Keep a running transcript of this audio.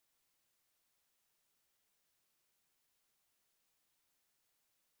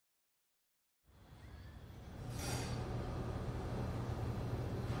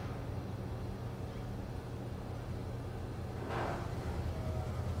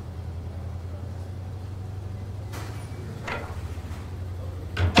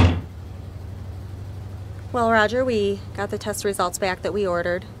Well, Roger, we got the test results back that we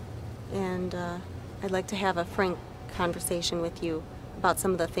ordered, and I'd like to have a frank conversation with you about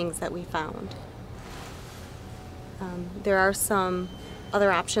some of the things that we found. There are some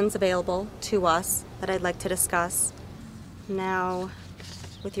other options available to us that I'd like to discuss. Now,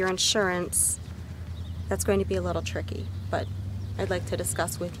 with your insurance, that's going to be a little tricky, but I'd like to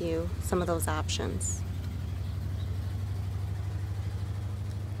discuss with you some of those options.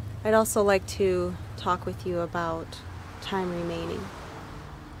 I'd also like to talk with you about time remaining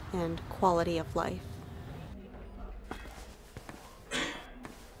and quality of life.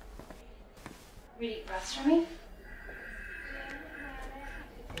 Reading rest for me?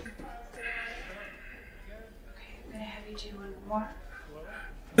 Okay, I'm gonna have you do one more.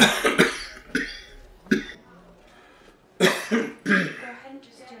 Go ahead and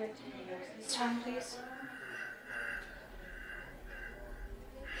just do it this time, please.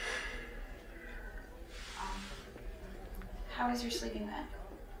 How was your sleeping then?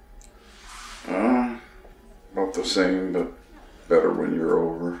 About the same, but better when you're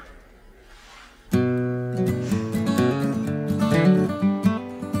over.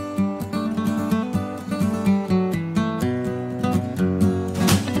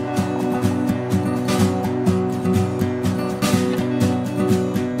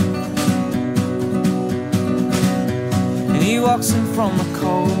 And he walks in from the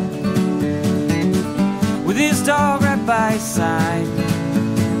cold with his dog right by his side,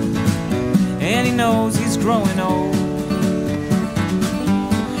 and he knows he's growing old,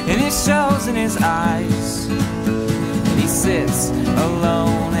 and it shows in his eyes. And he sits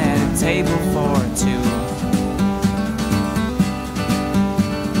alone at a table for two,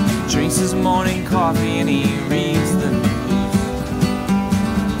 drinks his morning coffee and he reads the news.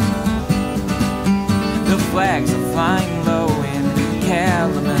 The flags are flying low in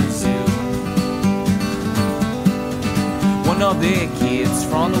Kalamazoo. One of their kids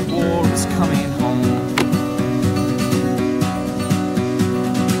from the war is coming home.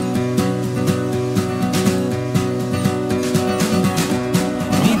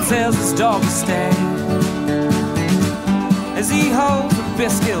 He tells his dog to stay as he holds a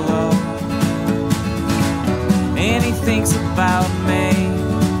biscuit low, and he thinks about May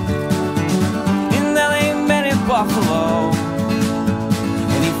and that ain't many buffalo,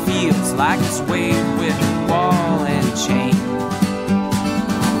 and he feels like it's weighted with ball and chain.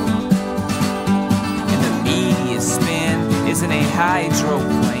 Isn't a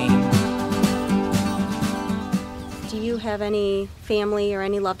hydroplane. Do you have any family or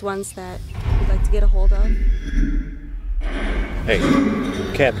any loved ones that you'd like to get a hold of? Hey,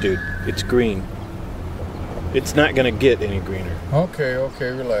 cap dude, it's green. It's not gonna get any greener. Okay,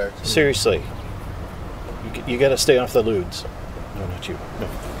 relax. Seriously. You gotta stay off the lewds. No, not you. No.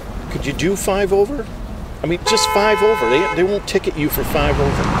 Could you do 5 over? I mean, just 5 over. They won't ticket you for 5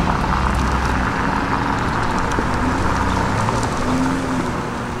 over.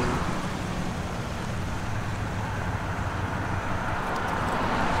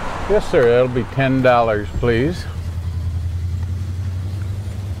 Yes, sir. That'll be $10, please.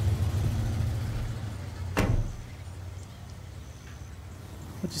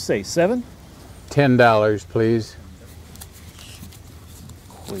 What'd you say, 7? $10, please.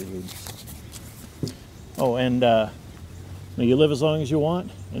 Oh, and you live as long as you want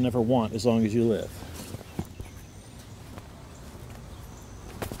and never want as long as you live.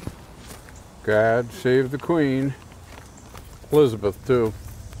 God save the Queen. Elizabeth, too.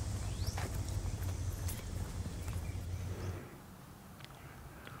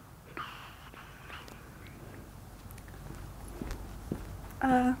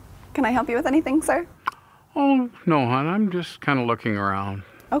 Can I help you with anything, sir? Oh, no, hon. I'm just kind of looking around.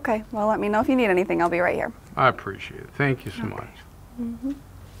 Okay, well, let me know if you need anything. I'll be right here. I appreciate it. Thank you so much. Mm-hmm.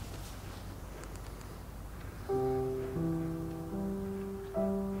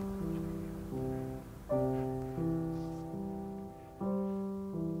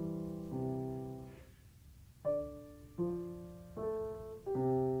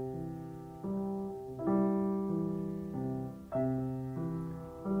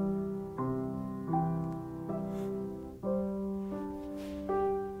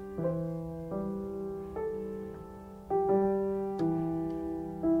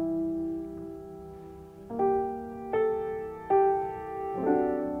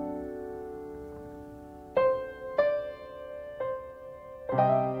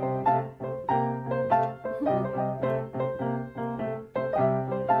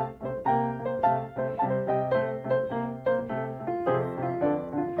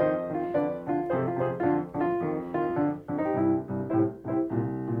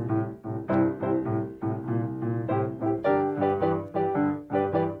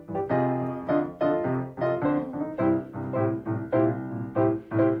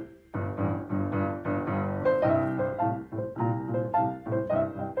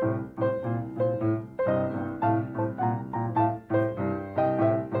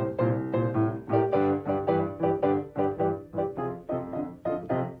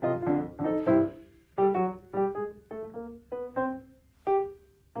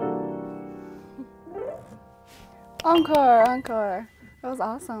 Encore, encore. That was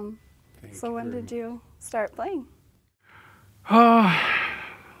awesome. Thank So you when very did you start playing? Oh,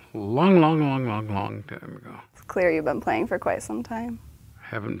 long time ago. It's clear you've been playing for quite some time.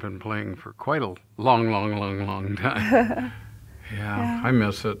 Haven't been playing for quite a long time. Yeah, I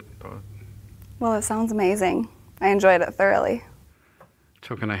miss it. But... Well, it sounds amazing. I enjoyed it thoroughly.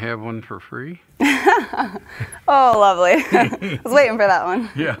 So can I have one for free? Oh, lovely. I was waiting for that one.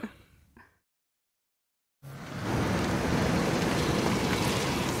 Yeah.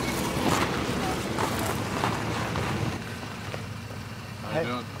 How you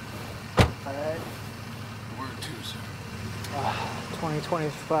doing? All right. Where to, sir?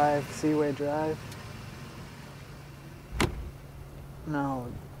 2025 Seaway Drive. No,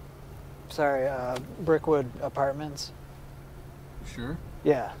 sorry, Brickwood Apartments. Sure.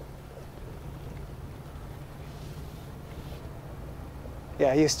 Yeah. Yeah,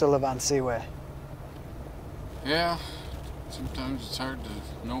 I used to live on Seaway. Yeah. Sometimes it's hard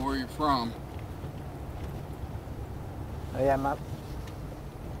to know where you're from. Oh, yeah, my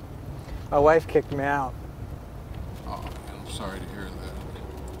wife kicked me out. Oh, man, I'm sorry to hear that.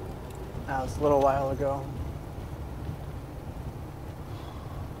 That was a little while ago.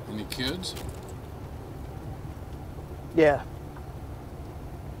 Any kids? Yeah.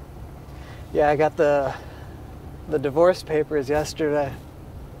 Yeah, I got the divorce papers yesterday.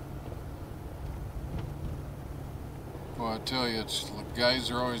 Well, I tell you,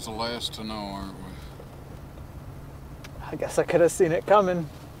 guys are always the last to know, aren't we? I guess I could have seen it coming.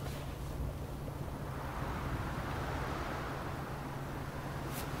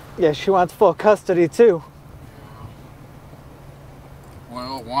 Yeah, she wants full custody too.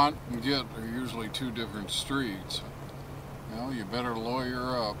 Well, want and get are usually two different streets. Well, you better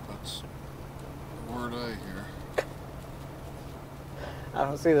lawyer up. That's the word I hear. I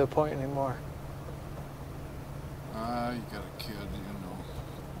don't see the point anymore. Ah, you got a kid, you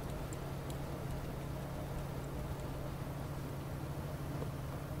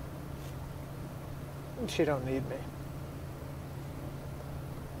know. She don't need me.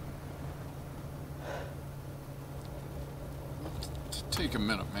 Take a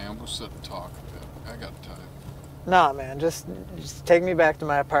minute, man. We'll sit and talk a bit. I got time. Nah, man, just take me back to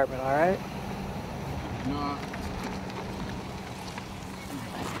my apartment, all right? No.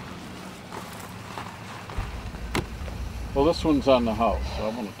 Well, this one's on the house, so I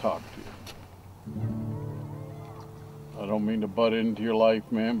want to talk to you. I don't mean to butt into your life,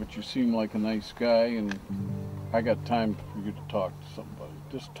 man, but you seem like a nice guy, and I got time for you to talk to somebody.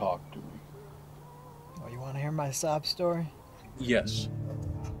 Just talk to me. Oh, you want to hear my sob story? Yes.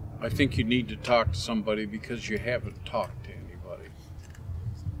 I think you need to talk to somebody because you haven't talked to anybody.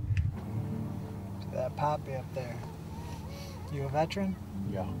 See that poppy up there? You a veteran?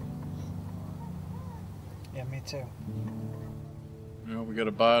 Yeah. Yeah, me too. You know, we got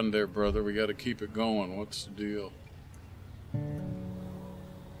a bond there, brother. We got to keep it going. What's the deal?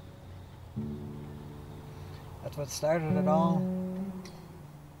 That's what started it all.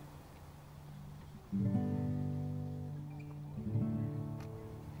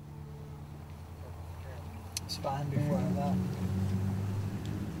 It's fine before I left.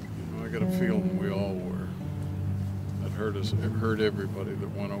 You know, I got a feeling we all were. It hurt everybody that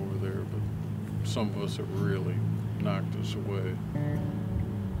went over there, but some of us, it really knocked us away.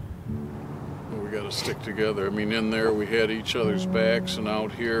 But we got to stick together. I mean, in there we had each other's backs, and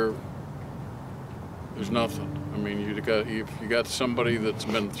out here, there's nothing. I mean, if you got somebody that's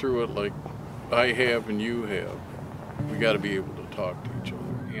been through it like I have and you have, we got to be able to talk to each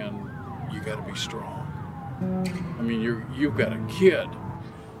other, and you got to be strong. I mean, you've got a kid.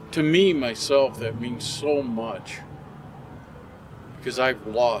 To me, myself, that means so much because I've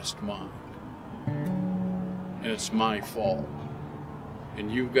lost mine, and it's my fault.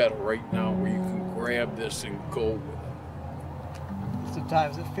 And you've got it right now where you can grab this and go with it.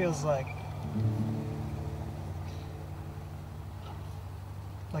 Sometimes it feels like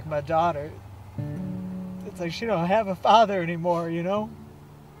my daughter. It's like she don't have a father anymore, you know?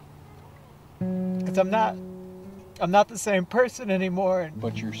 Because I'm not the same person anymore. And,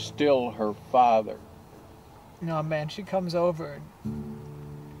 But you're still her father. you know, man, she comes over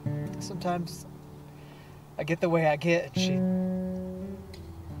and sometimes I get the way I get.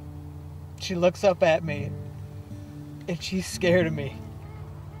 She looks up at me and she's scared of me.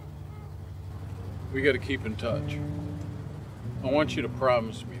 We got to keep in touch. I want you to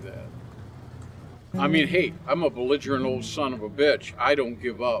promise me that. I mean, hey, I'm a belligerent old son of a bitch. I don't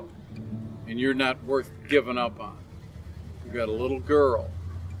give up. And you're not worth giving up on. You got a little girl.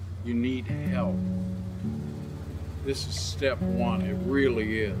 You need help. This is step one. It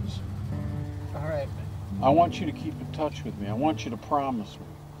really is. All right, man. I want you to keep in touch with me. I want you to promise me.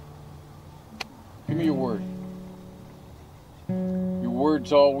 Give me your word. Your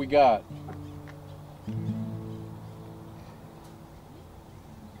word's all we got.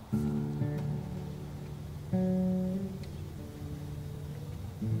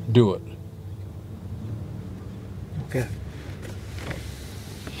 Do it. Okay.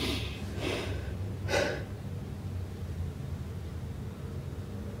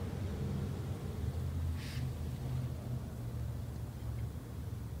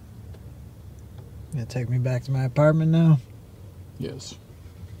 You gonna take me back to my apartment now? Yes.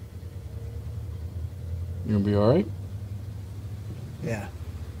 You gonna be all right? Yeah.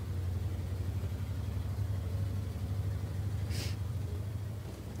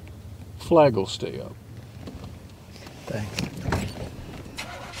 Flag will stay up. Thanks.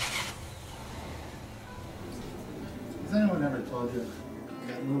 Has anyone ever told you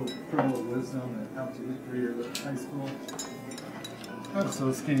that little pearl of wisdom that helped you get through your high school? I was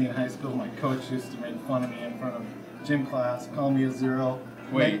so skinny in high school, my coach used to make fun of me in front of gym class, call me a zero.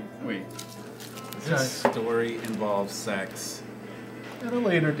 Wait. This story involves sex. At a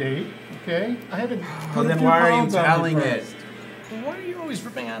later date, okay? I had to Well, put a then few why are you pounds on me telling it? first. Well, why are you always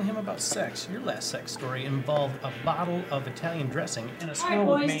ripping on him about sex? Your last sex story involved a bottle of Italian dressing and a All swirl right, of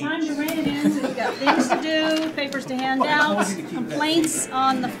boys, mange. time to rein it in. So we've got things to do, papers to hand out, complaints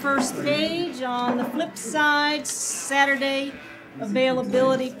on the first page. On the flip side, Saturday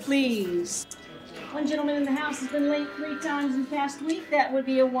availability, please. One gentleman in the house has been late 3 times in the past week. That would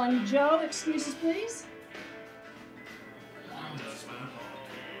be a one Joe. Excuses, please.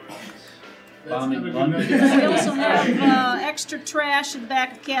 We also have extra trash in the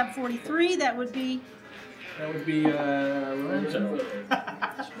back of cab 43. That would be Lorenzo.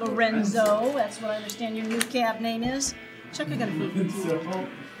 Lorenzo. That's what I understand your new cab name is. Chuck, I got a meet with you.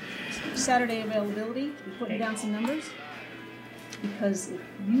 Saturday availability. We putting down some numbers. Because if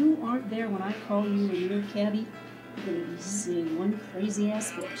you aren't there when I call you and you're cabbie, you're going to be seeing one crazy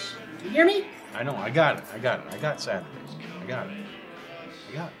ass bitch. You hear me? I know, I got it. I got Saturdays. I got it.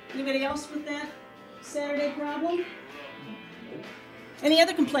 Anybody else with that Saturday problem? Any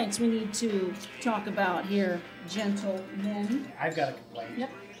other complaints we need to talk about here, gentlemen? I've got a complaint. Yep.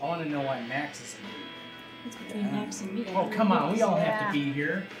 I want to know why Max is here. It's between Max and me. Oh, come on. We all have Yeah. to be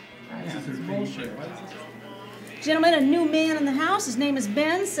here. This is bullshit. What is this? Gentlemen, a new man in the house. His name is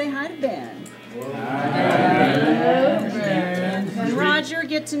Ben. Say hi to Ben. And Roger,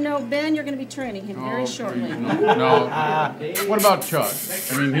 get to know Ben. You're going to be training him very shortly. No. What about Chuck?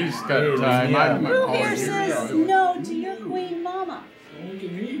 I mean, he's got time. Who here says no to your queen mama?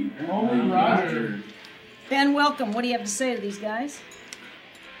 Only Roger. Ben, welcome. What do you have to say to these guys?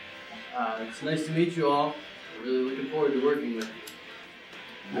 It's nice to meet you all. I'm really looking forward to working with you.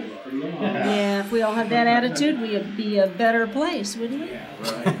 Yeah, if we all had that attitude, we'd be a better place, wouldn't we?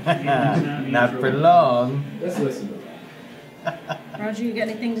 Not for long. Let's listen to that. Roger, you got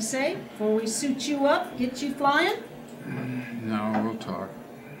anything to say before we suit you up, get you flying? No, we'll talk.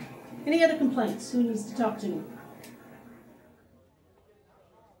 Any other complaints? Who needs to talk to me?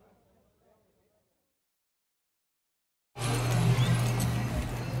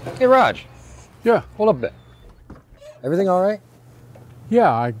 Hey, Raj. Yeah. Hold up a bit. Everything all right?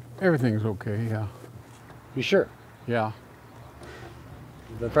 Yeah, everything's okay, yeah. You sure? Yeah.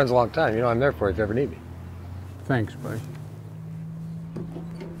 We've been friends a long time. You know I'm there for you if you ever need me. Thanks, buddy.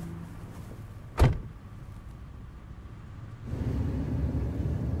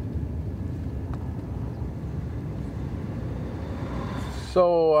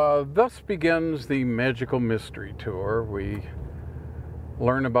 So thus begins the Magical Mystery Tour. We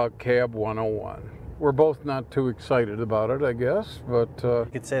learn about Cab 101. We're both not too excited about it, I guess, but... You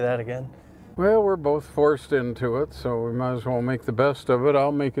could say that again. Well, we're both forced into it, so we might as well make the best of it.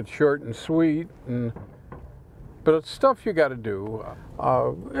 I'll make it short and sweet, but it's stuff you got to do.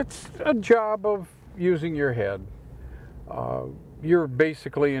 It's a job of using your head. You're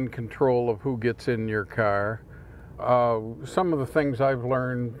basically in control of who gets in your car. Some of the things I've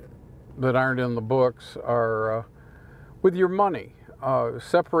learned that aren't in the books are with your money.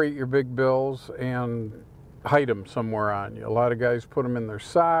 Separate your big bills and hide them somewhere on you. A lot of guys put them in their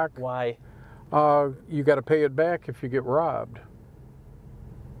sock. Why? You got to pay it back if you get robbed.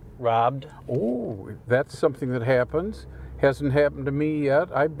 Robbed? Oh, that's something that happens. Hasn't happened to me yet.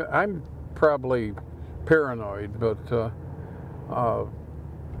 I'm probably paranoid, but a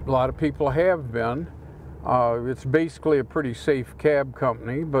lot of people have been. It's basically a pretty safe cab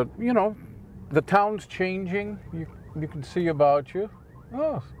company, but you know, the town's changing. You can see about you.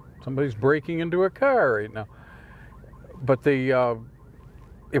 Oh, somebody's breaking into a car right now. But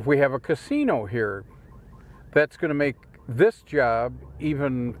if we have a casino here, that's going to make this job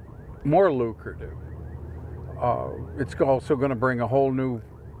even more lucrative. It's also going to bring a whole new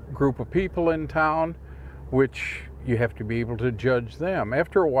group of people in town, which you have to be able to judge them.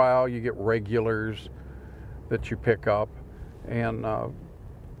 After a while, you get regulars that you pick up, and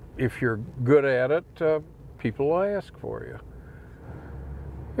if you're good at it, people will ask for you.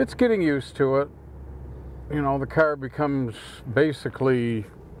 It's getting used to it. You know, the car becomes basically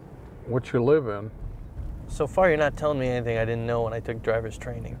what you live in. So far, you're not telling me anything I didn't know when I took driver's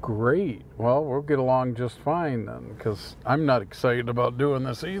training. Great. Well, we'll get along just fine then, because I'm not excited about doing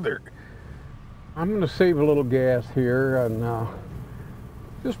this either. I'm going to save a little gas here and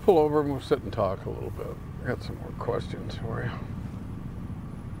just pull over and we'll sit and talk a little bit. I got some more questions for you.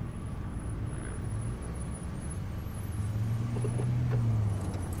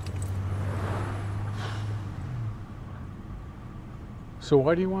 So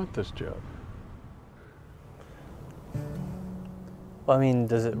why do you want this job? Well, I mean,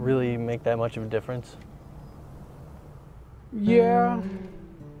 does it really make that much of a difference? Yeah,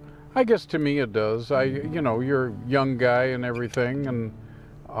 I guess to me it does. You know, you're a young guy and everything, and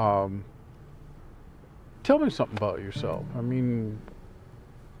tell me something about yourself. I mean,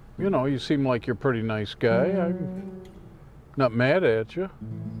 you know, you seem like you're a pretty nice guy. I'm not mad at you.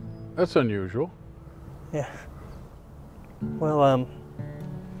 That's unusual. Yeah. Well,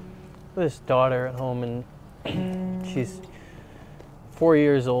 this daughter at home, and she's 4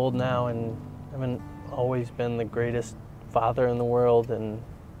 years old now, and I haven't always been the greatest father in the world, and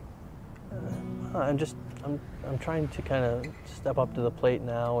I'm trying to kind of step up to the plate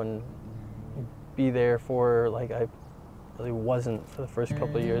now and be there for her like I really wasn't for the first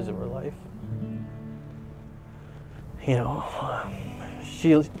couple of years of her life. You know,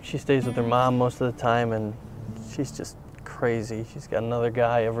 she stays with her mom most of the time, and she's just crazy. She's got another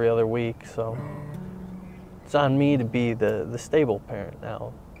guy every other week, so it's on me to be the stable parent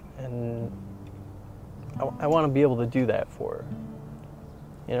now, and I want to be able to do that for her,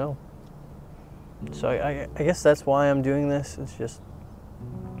 you know? So I guess that's why I'm doing this. It's just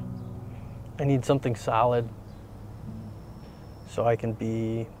I need something solid so I can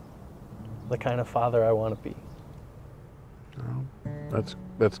be the kind of father I want to be. Well,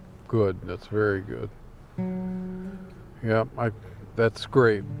 that's good. That's very good. Yeah, that's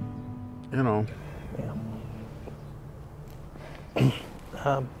great. You know. Yeah.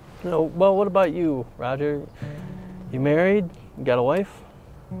 No, well, what about you, Roger? You married? You got a wife?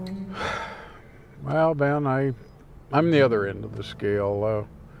 Well, Ben, I'm the other end of the scale.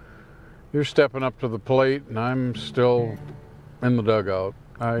 You're stepping up to the plate, and I'm still in the dugout.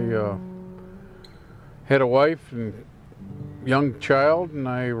 I had a wife and young child, and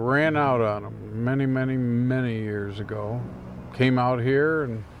I ran out on them many years ago. Came out here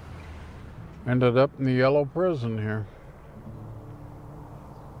and ended up in the yellow prison here.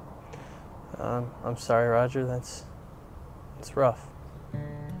 I'm sorry, Roger. That's rough.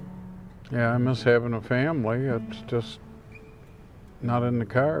 Yeah, I miss having a family. It's just not in the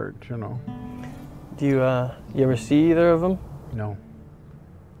cards, you know. Do you ever see either of them? No,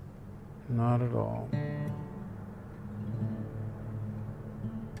 not at all.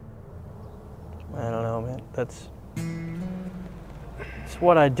 I don't know, man. That's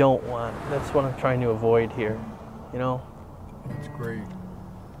what I don't want. That's what I'm trying to avoid here, you know? That's great.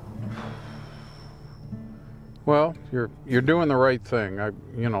 Well, you're doing the right thing.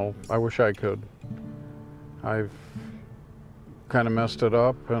 I wish I could. I've kind of messed it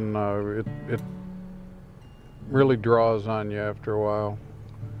up, and it really draws on you after a while.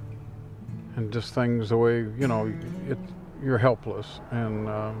 And just things the way, you know, you're helpless, and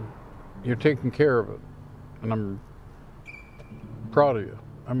you're taking care of it. And I'm proud of you.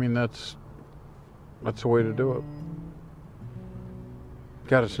 I mean, that's the way to do it.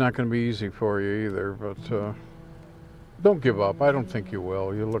 God, it's not going to be easy for you either, but don't give up. I don't think you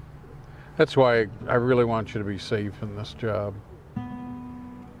will. That's why I really want you to be safe in this job.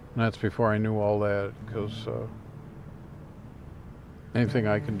 And that's before I knew all that, because anything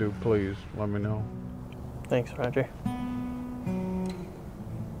I can do, please let me know. Thanks, Roger.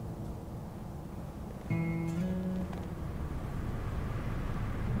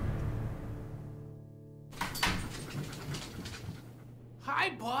 Hi,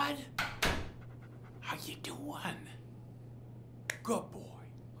 bud. How you doing? Good boy.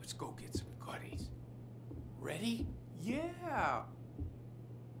 Let's go get some goodies. Ready? Yeah.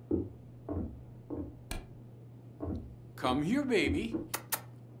 Come here, baby.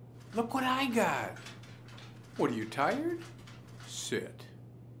 Look what I got. What, are you tired? Sit.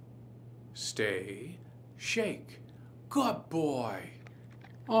 Stay. Shake. Good boy.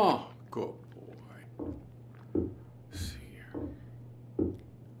 Oh, good boy.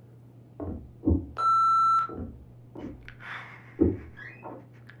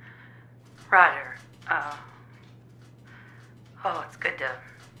 Roger, it's good to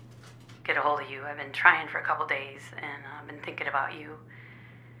get a hold of you. I've been trying for a couple days, and I've been thinking about you.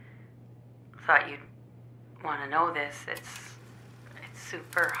 Thought you'd want to know this. It's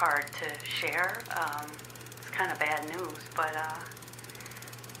super hard to share. It's kind of bad news, but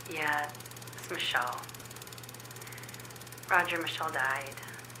yeah, it's Michelle. Roger, Michelle died.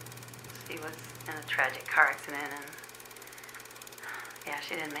 She was in a tragic car accident, and yeah,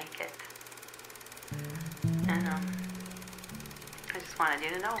 she didn't make it. And I just wanted you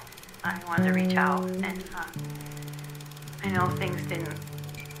to know. I wanted to reach out, and I know things didn't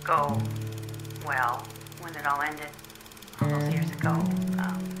go well when it all ended all those years ago.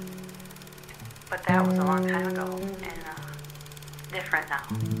 But that was a long time ago, and different now.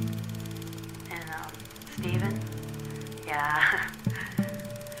 And Steven, yeah,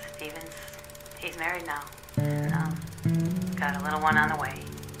 he's married now, and got a little one on the way.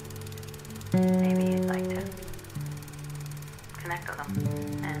 Maybe you'd like to connect with him,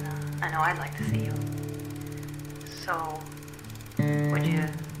 and I know I'd like to see you. So, would you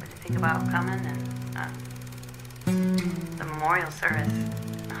think about coming? And the memorial service.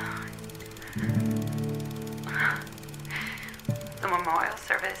 The memorial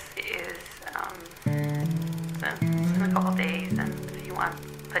service is it's in a couple days, and if you want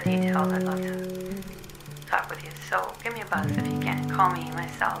the details, I'd love to talk with you. So give me a buzz if you can. Call me. My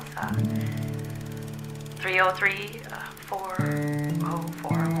cell's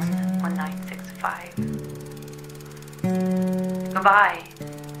 303-404-1965. Goodbye.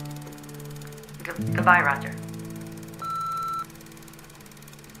 Goodbye, Roger.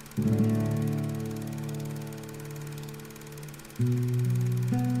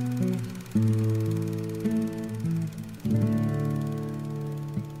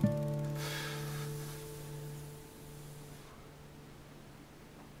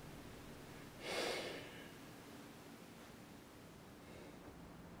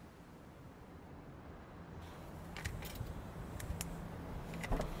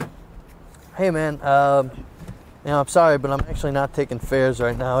 Hey man, I'm sorry, but I'm actually not taking fares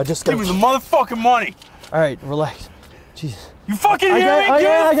right now. I just got. Give me the motherfucking money. All right, relax. Jesus. You fucking hear me? Give me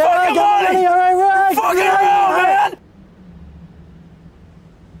the fucking money. All right, relax. Fucking around, man.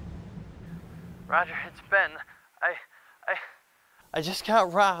 Roger, it's Ben. I just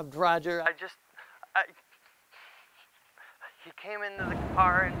got robbed, Roger. He came into the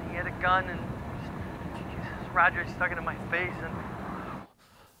car and he had a gun and Jesus, Roger stuck it in my face and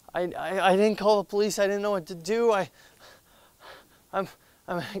I didn't call the police. I didn't know what to do. I'm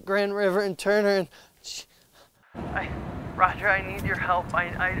at Grand River and Turner and Roger, I need your help.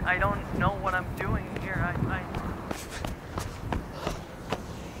 I don't know what I'm doing here.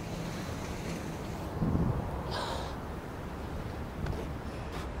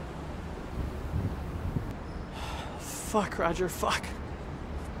 Fuck, Roger, fuck.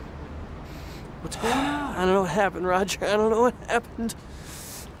 What's going on? I don't know what happened, Roger. I don't know what happened.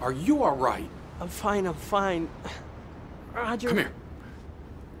 Are you all right? I'm fine. Roger. Come here.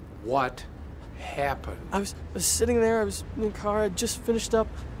 What happened? I was sitting there, I was in the car, I just finished up.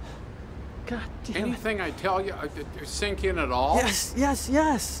 God damn it. Anything I tell you sink in at all? Yes.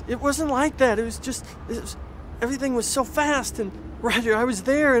 It wasn't like that. It was just, everything was so fast. And Roger, I was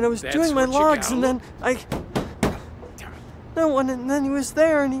there and I was doing my logs and then and then he was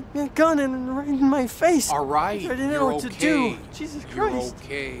there and he had a gun and right in my face. All right. I didn't know what to do. Jesus Christ. You're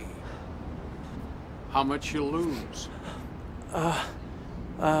okay. How much you lose?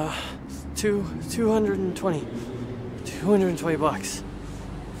 220 bucks.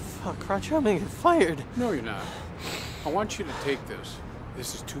 Fuck, Roger, I'm gonna get fired. No, you're not. I want you to take this.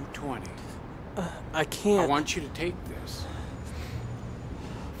 This is 220. I can't. I want you to take this.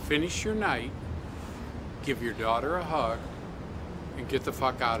 Finish your night, give your daughter a hug, and get the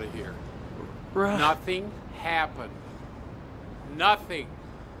fuck out of here. Nothing happened. Nothing.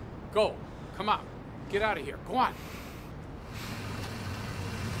 Go. Come on. Get out of here. Go on.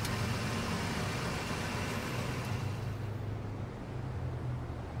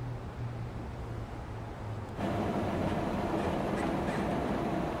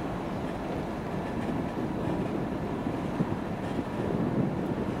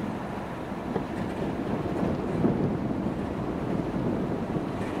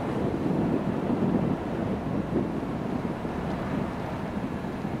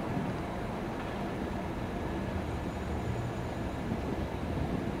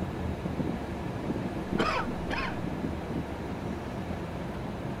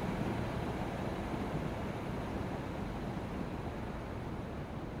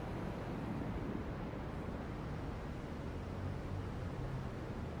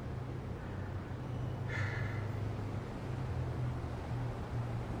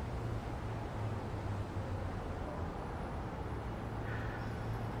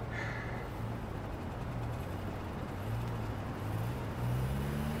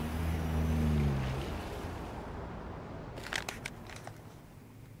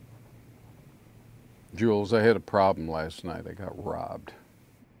 Jules, I had a problem last night. I got robbed.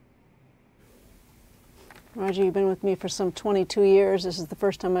 Roger, you've been with me for some 22 years. This is the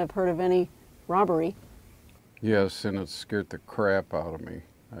first time I've heard of any robbery. Yes, and it scared the crap out of me.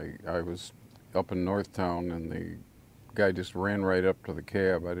 I was up in Northtown, and the guy just ran right up to the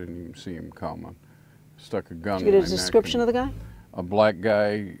cab. I didn't even see him coming. Stuck a gun in my neck. Did you get a description of the guy? A black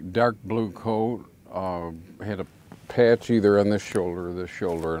guy, dark blue coat, had a patch either on this shoulder or this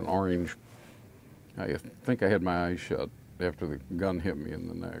shoulder, and orange. I think I had my eyes shut after the gun hit me in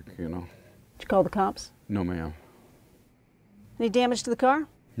the neck, you know. Did you call the cops? No, ma'am. Any damage to the car?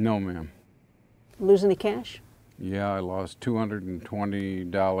 No, ma'am. Lose any cash? Yeah, I lost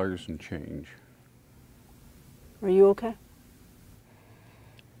 $220 and change. Are you okay?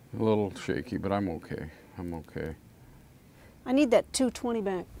 A little shaky, but I'm okay. I'm okay. I need that $220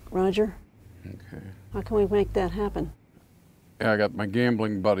 back, Roger. Okay. How can we make that happen? Yeah, I got my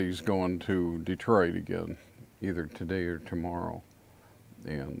gambling buddies going to Detroit again, either today or tomorrow.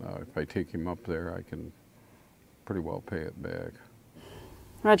 And if I take him up there, I can pretty well pay it back.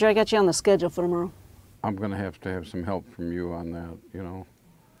 Roger, I got you on the schedule for tomorrow. I'm going to have some help from you on that, you know.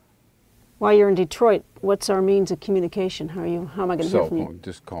 While you're in Detroit, what's our means of communication? How am I going to hear from you? Cell phone,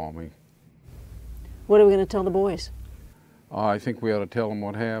 just call me. What are we going to tell the boys? I think we ought to tell them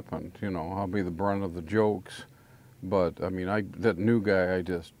what happened. You know, I'll be the brunt of the jokes. But, I mean, that new guy, I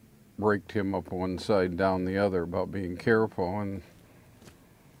just raked him up one side, down the other about being careful, and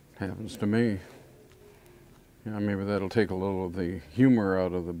it happens to me. Yeah, maybe that'll take a little of the humor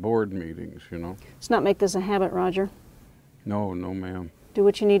out of the board meetings, you know. Let's not make this a habit, Roger. No, no, ma'am. Do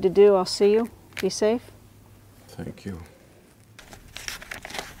what you need to do. I'll see you. Be safe. Thank you.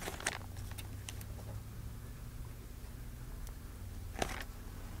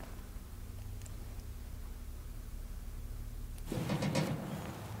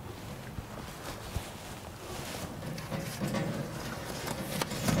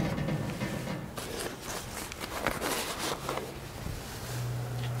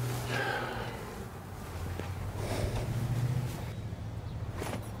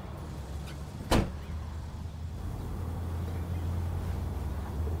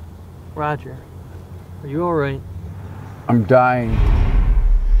 Roger, are you all right? I'm dying.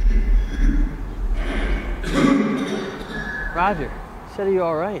 Roger, said are you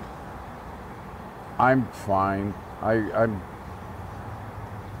all right? I'm fine. I'm...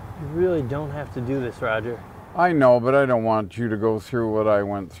 You really don't have to do this, Roger. I know, but I don't want you to go through what I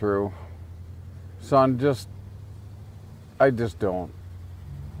went through. Son, I just don't.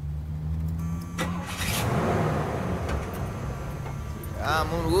 I'm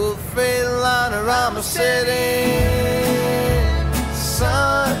on Wolf Freightliner, I'm a city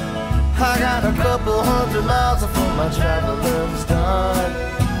son. I got a couple 100 miles before my traveling's done.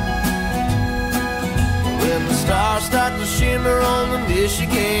 When the stars start to shimmer on the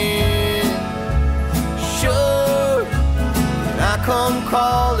Michigan shore, and I come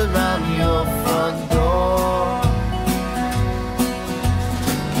calling round your front door.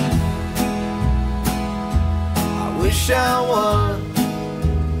 I wish I was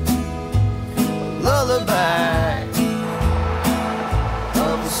lullaby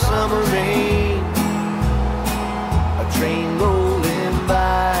of the summer rain, a train rolling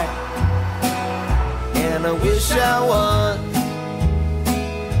by, and I wish I was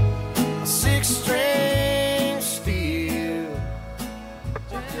a six-string steel,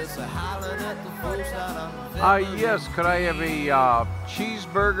 just a hollering at the folks out on the Yes, could I have a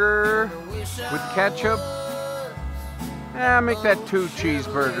cheeseburger with ketchup? Yeah, make that 2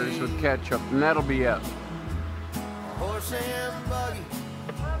 cheeseburgers with ketchup, and that'll be it. horse and buggy.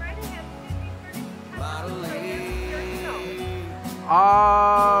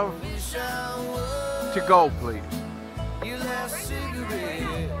 To go, please. Your last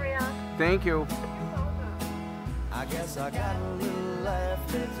cigarette. Thank you. I guess I got a little laugh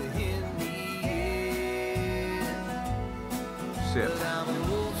that's a hit me. Sit.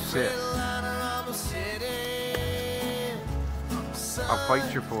 Sit. I'll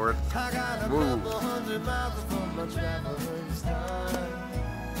fight you for it. Woo.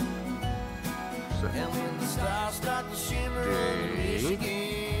 Sit.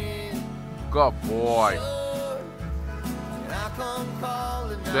 Good boy.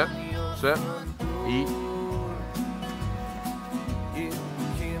 Sit. Sit. Eat.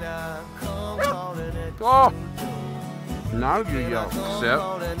 Oh! Now you yell. Sit.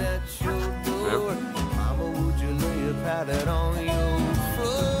 Sit.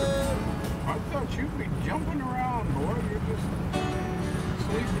 I thought you'd be jumping around, boy. You're just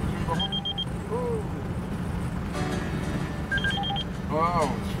sleeping. Oh,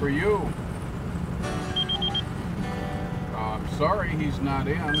 it's for you. sorry he's not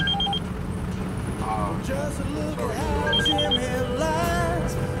in. Just look at how Jim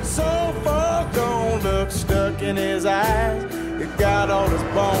headlines. So far gone, look stuck in his eyes. He got all his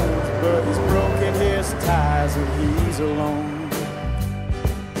bones, but he's broken his ties, and he's alone.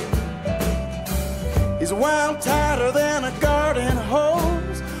 He's wound tighter than a garden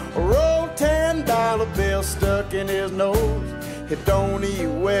hose, a rolled $10 bill stuck in his nose. He don't eat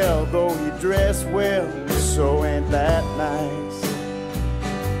well, though he dress well, so ain't that nice.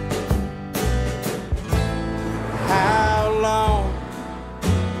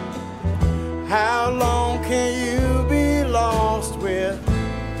 How long can you be lost with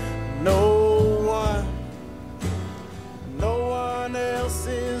no one else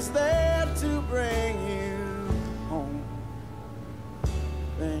is there to bring you home?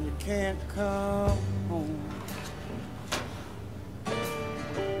 Then you can't come home.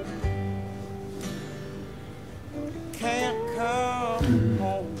 You can't come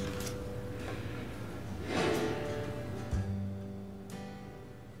home.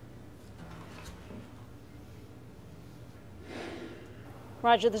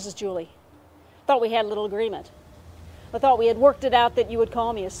 Roger, this is Julie. Thought we had a little agreement. I thought we had worked it out that you would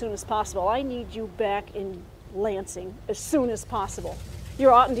call me as soon as possible. I need you back in Lansing as soon as possible.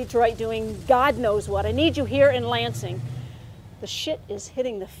 You're out in Detroit doing God knows what. I need you here in Lansing. The shit is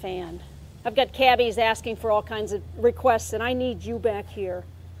hitting the fan. I've got cabbies asking for all kinds of requests, and I need you back here.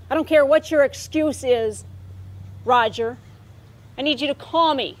 I don't care what your excuse is, Roger. I need you to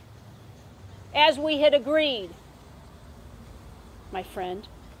call me, as we had agreed. My friend,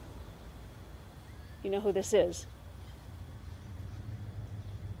 you know who this is.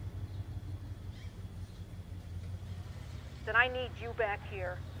 Then I need you back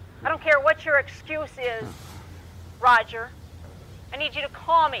here. I don't care what your excuse is, Roger. I need you to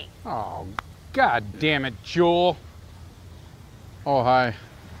call me. Oh, God damn it, Jewel. Oh, hi.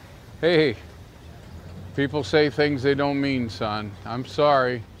 Hey, people say things they don't mean, son. I'm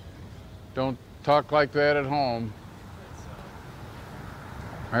sorry. Don't talk like that at home.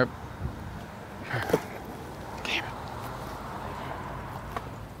 Yep. Damn it.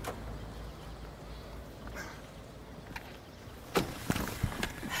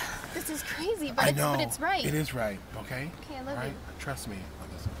 This is crazy, but, I know. But it's right. It is right, okay? Okay, I love right? you. Trust me on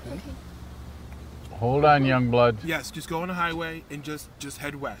this, okay? Hold on, young blood. Yes, just go on the highway and just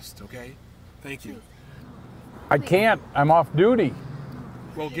head west, okay? Thank you. I can't. I'm off duty.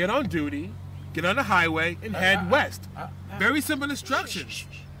 Well, get on duty, get on the highway, and head west. Very simple instructions.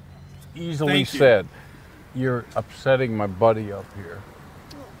 Easily Thank you. said. You're upsetting my buddy up here.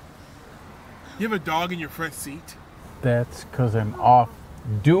 You have a dog in your front seat? That's because I'm off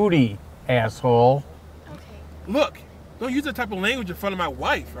duty, asshole. Look, don't use that type of language in front of my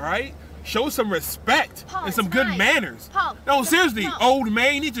wife, all right? Show some respect Paul, and some it's good fine. manners. Paul, No, seriously, no. old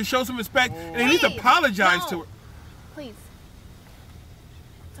man, you need to show some respect and you need to Please, apologize to no. her. Please.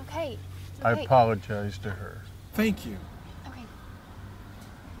 It's okay. It's I okay. apologize to her. Thank you. Okay.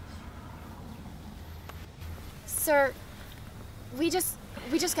 Sir, we just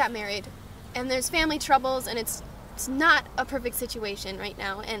got married, and there's family troubles, and it's not a perfect situation right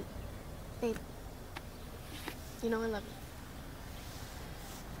now, and babe, you know I love you.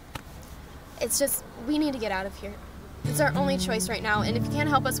 It's just, we need to get out of here. It's our only choice right now, and if you can't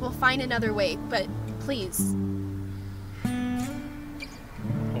help us, we'll find another way, but please.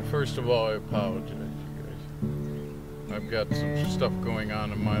 Well, first of all, I apologize, you guys. I've got some stuff going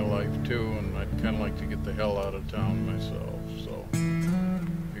on in my life, too, and I'd kind of like to get the hell out of town myself, so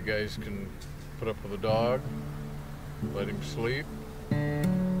if you guys can put up with the dog, let him sleep,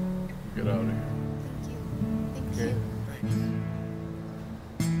 get out of here. Thank Okay? Thanks.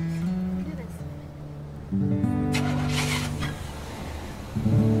 Do this.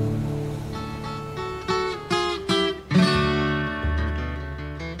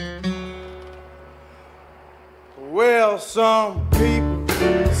 Well, some people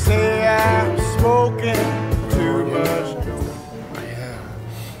say I'm smoking too much. Oh, yeah.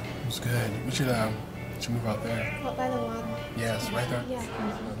 It's good. We should move out there. What, by the water? Yes, right there. Yeah.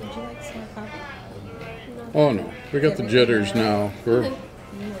 Would you like some coffee? Oh, no. We got the jitters now. We're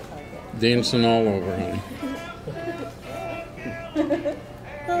dancing all over, honey.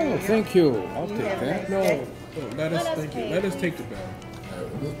 Oh, thank you. I'll take that. No, let us, thank you. Let us take the bell.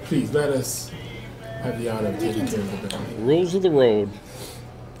 Please, let us have the honor of taking care of the bell. Rules of the road.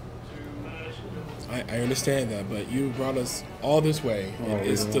 I understand that, but you brought us all this way.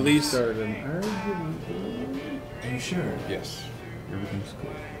 It's the least. Are you sure? Yes. Everything's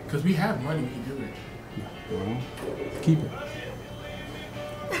cool. Because we have money, we can do it. Well, keep it.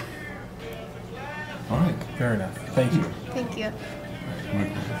 All right. Fair enough. Thank you. Thank you. My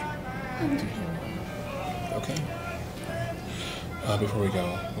pleasure. Okay. Before we go,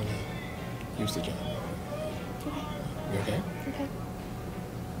 I'm gonna use the job. You okay? Okay.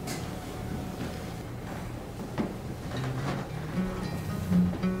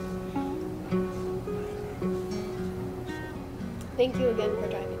 Thank you again for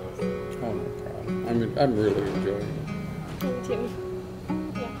driving us. Oh, no problem. I'm really enjoying it. Me too.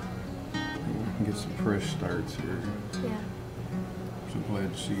 Yeah. We can get some fresh starts here. Yeah. So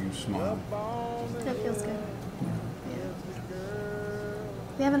glad to see you smile. That feels good. Yeah.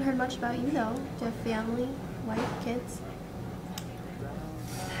 We haven't heard much about you though. Do you have family, wife, kids?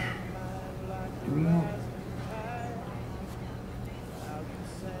 No.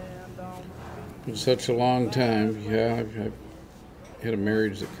 In such a long time, yeah, I've had a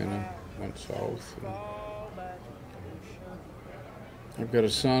marriage that kind of went south. I've got a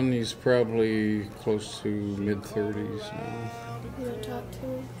son, he's probably close to mid-30s now. You don't talk to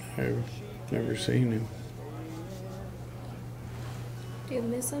him? I've never seen him. Do you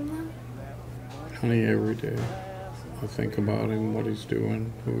miss him though? Honey, every day. I think about him, what he's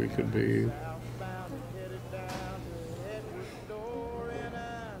doing, who he could be.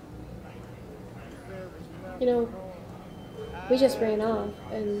 You know, we just ran off,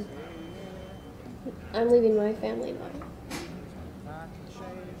 and I'm leaving my family now.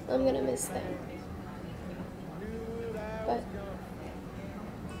 I'm gonna miss them. But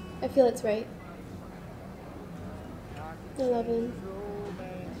I feel it's right. I love him.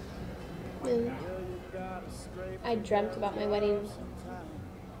 And I dreamt about my wedding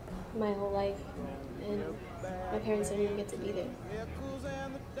my whole life, and my parents didn't even get to be there.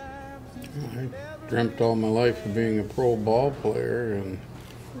 I dreamt all my life of being a pro ball player,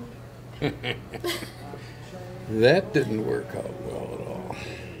 and that didn't work out well at all.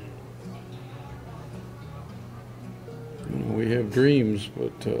 You know, we have dreams,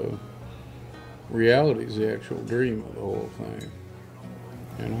 but reality is the actual dream of the whole thing.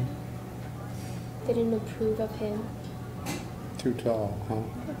 You know? They didn't approve of him. Too tall, huh?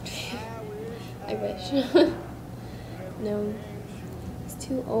 I wish. No, he's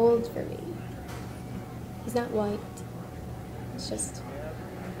too old for me. He's not white. It's just...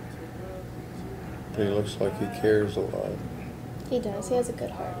 But he looks like he cares a lot. He does. He has a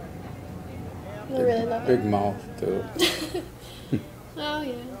good heart. I really love Big him. mouth, too. Oh,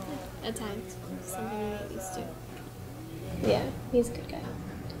 yeah. At times. Something we get used to. Yeah, he's a good guy.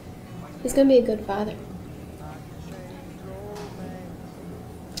 He's gonna be a good father.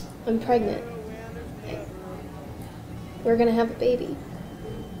 I'm pregnant. We're gonna have a baby.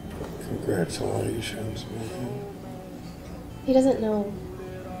 Congratulations, man. He doesn't know.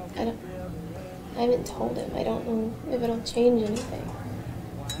 I haven't told him. I don't know if it'll change anything.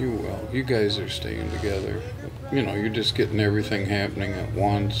 You will. You guys are staying together. You know, you're just getting everything happening at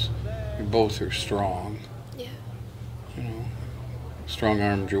once. You both are strong. Yeah. You know,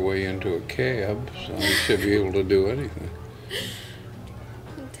 strong-armed your way into a cab, so you should be able to do anything.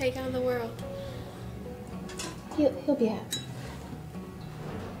 Take on the world. He'll be happy.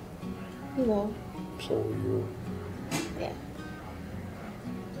 He will. So will you. Yeah.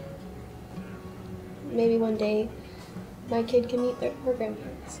 Maybe one day my kid can meet her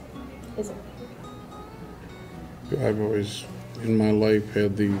grandparents. Isn't it? I've always, in my life,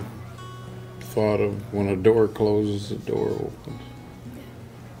 had the thought of when a door closes, the door opens.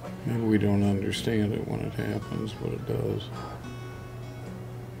 Maybe we don't understand it when it happens, but it does.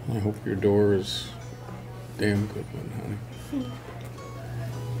 I hope your door is a damn good one, honey.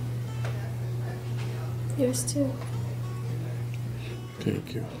 Yours too.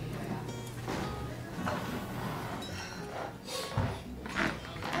 Thank you.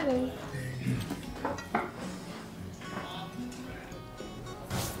 Hello.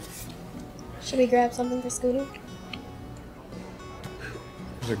 Should we grab something for Scooter?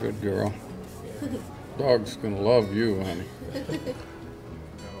 She's a good girl. Dog's gonna love you, honey.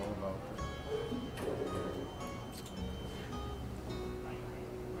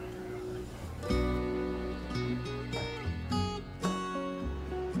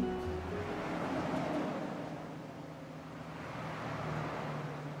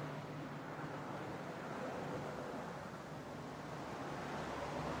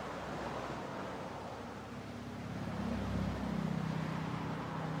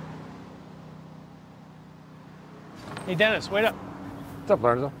 Hey, Dennis, wait up. What's up,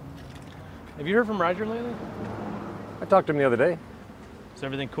 Lorenzo? Have you heard from Roger lately? I talked to him the other day. Is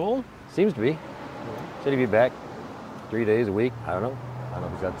everything cool? Seems to be. Said he'd be back 3 days a week. I don't know. I don't know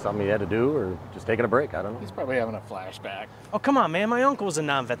if he's got something he had to do or just taking a break. I don't know. He's probably having a flashback. Oh, come on, man. My uncle was a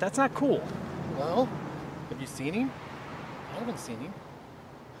non-vet. That's not cool. Well, Have you seen him? I haven't seen him.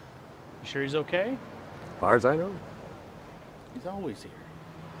 You sure he's okay? As far as I know. He's always here.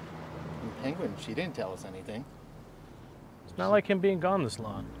 And Penguin, she didn't tell us anything. It's not like him being gone this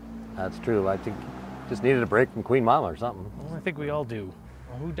long. That's true. I think just needed a break from Queen Mama or something. Well, I think we all do.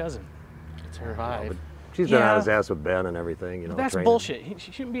 Well, who doesn't? Survive. She's been on his ass with Ben and everything, you know. That's training. bullshit.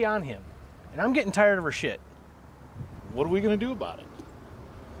 She shouldn't be on him. And I'm getting tired of her shit. What are we gonna do about it?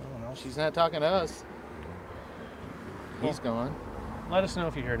 I don't know. She's not talking to us. He's gone. Let us know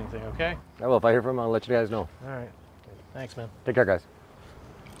if you hear anything, okay? I will. If I hear from him, I'll let you guys know. All right. Thanks, man. Take care, guys.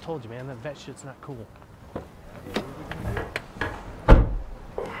 Told you, man, that vet shit's not cool.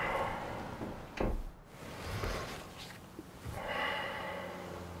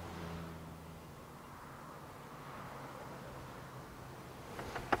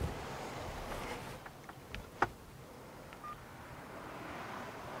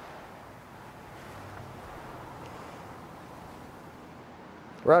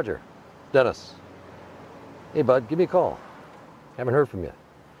 Roger. Dennis. Hey, bud, give me a call. Haven't heard from you.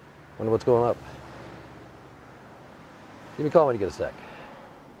 Wonder what's going up. Give me a call when you get a sec.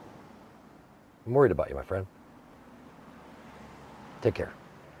 I'm worried about you, my friend. Take care.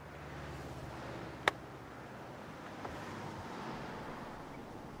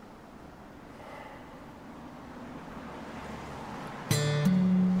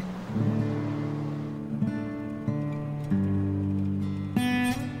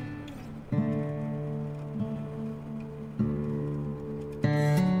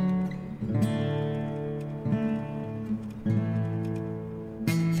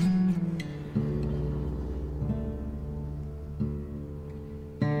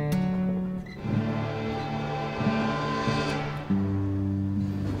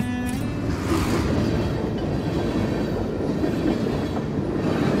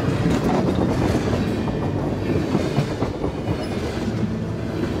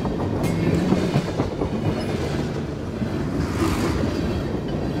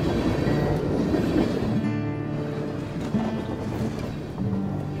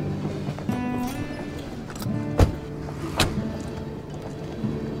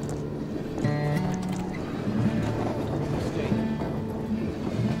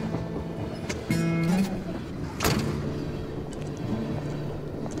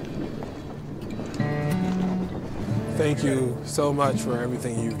 Thank you so much for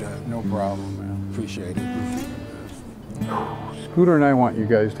everything you've done. No problem, man. Appreciate it. Scooter and I want you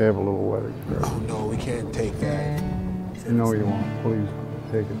guys to have a little wedding present. Oh, no, we can't take that. No, you won't. Please,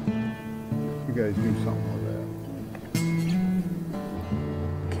 take it. You guys do something with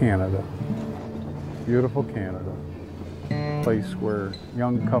that. Canada. Beautiful Canada. A place where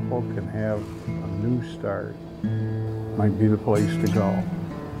young couple can have a new start. Might be the place to go.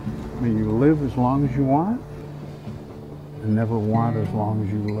 May you live as long as you want and never want as long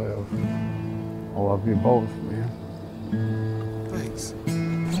as you live. I love you both, man. Thanks.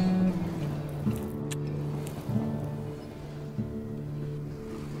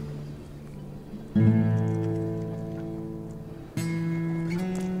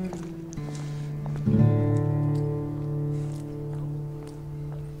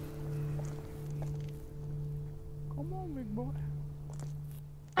 Come on, big boy.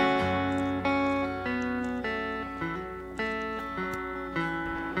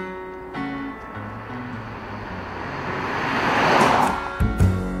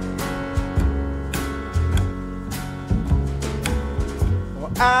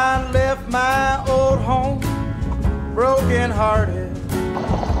 I left my old home broken hearted,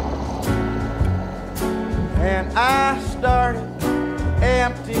 and I started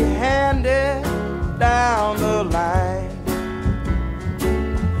empty handed down the line.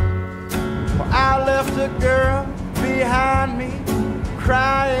 Well, I left a girl behind me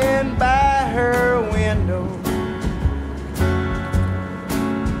crying by her window,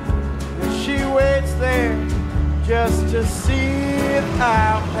 and she waits there just to see if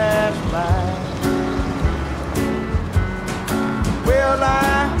I'll pass by. Well,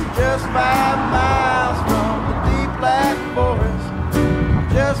 I'm just 5 miles from the deep black forest,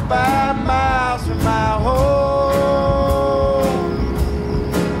 just 5 miles from my home.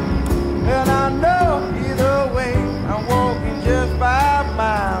 And I know either way I'm walking just 5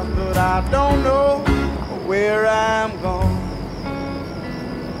 miles, but I don't know where I'm going.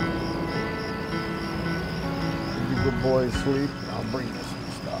 Good boys sleep. I'll bring you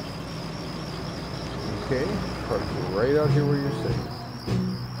some stuff. Okay? Park you right out here where you're sitting.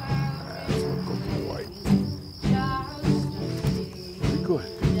 That's a good boy. Very good.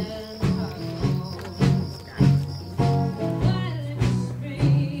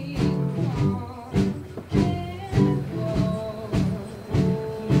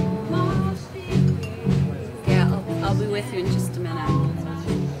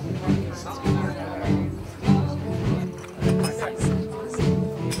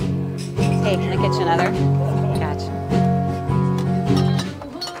 Hey, can I get you another? Gotcha.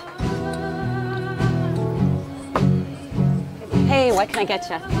 Hey, what can I get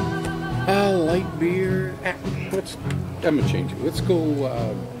you? Light beer. I'm gonna change it. Let's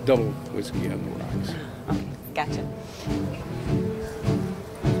go double whiskey on the rocks. Okay, gotcha.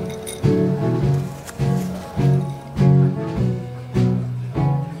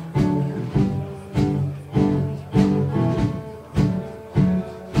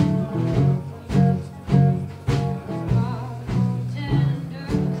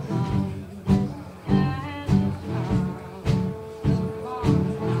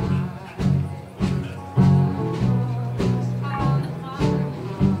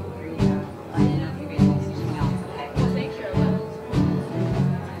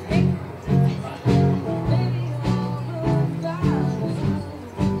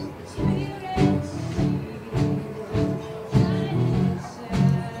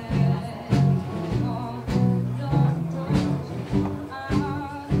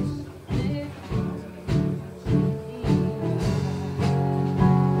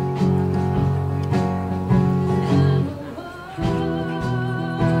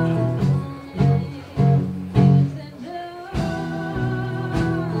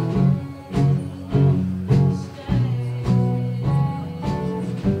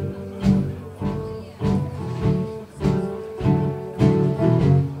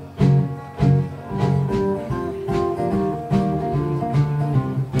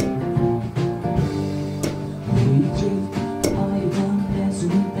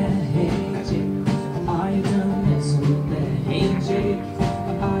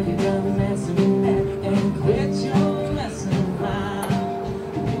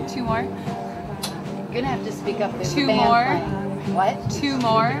 Two more. What? Two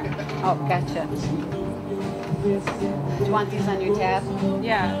more. Oh, gotcha. Do you want these on your tab?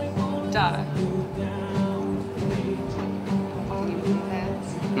 Yeah. Duh.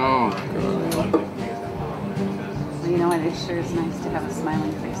 Oh, Well, you know what? It sure is nice to have a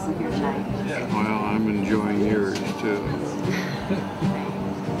smiling face in here tonight. well, I'm enjoying yours too.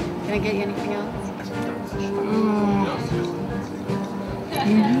 Can I get you anything else?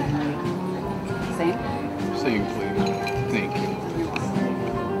 Same? Same, please. Thank you.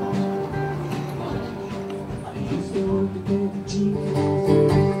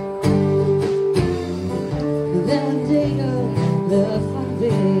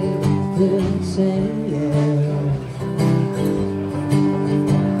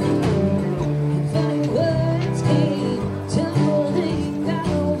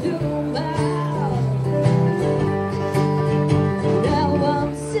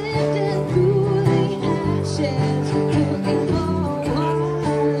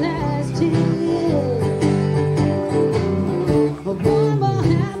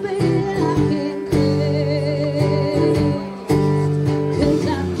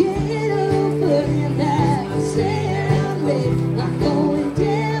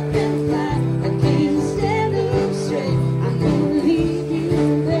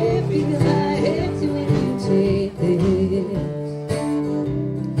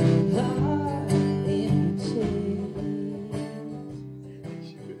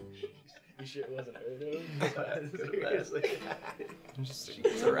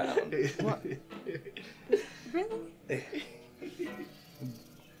 It's around. What? Really? Do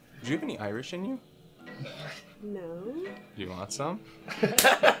you have any Irish in you? No. Do you want some?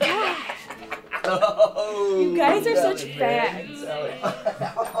 Oh, you guys are such fags.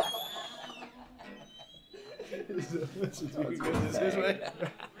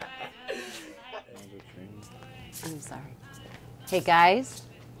 I'm sorry. Hey guys,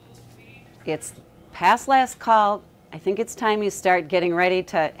 it's past last call. I think it's time you start getting ready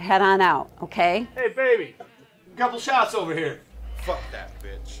to head on out, okay? Hey, baby. A couple shots over here. Fuck that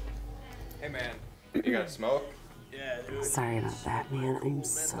bitch. Hey, man. You got a smoke? Yeah, dude. Sorry about that, man. I'm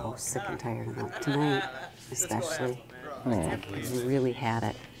so sick and tired of them. Tonight, especially. You really had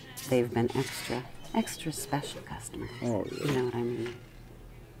it. They've been extra special customers. Oh, yeah. You know what I mean?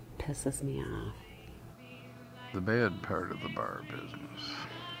 Pisses me off. The bad part of the bar business.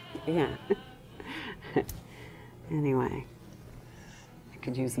 Yeah. Anyway, I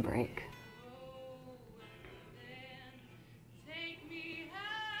could use a break.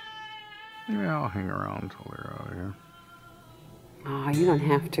 Yeah, I'll hang around till they're out of here. Oh, you don't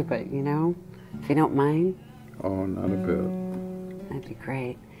have to, but you know, if you don't mind. Oh, not a bit. That'd be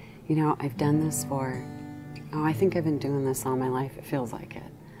great. You know, I've done this for, I think I've been doing this all my life. It feels like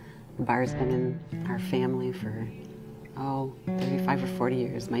it. The bar's been in our family for, 35 or 40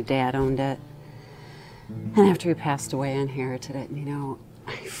 years. My dad owned it. And after he passed away, I inherited it. And you know,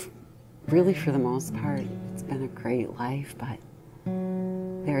 I've really, for the most part, it's been a great life, but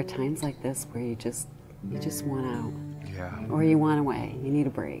there are times like this where you just want out. Yeah. Or you want away. You need a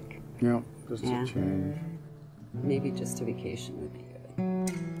break. Yeah, just Yeah. a change. Maybe just a vacation would be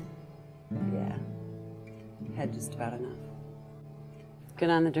good. Yeah. Had just about enough. Good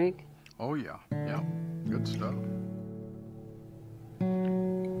on the drink? Oh yeah, yeah, good stuff.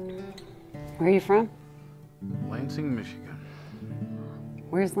 Where are you from? Lansing, Michigan.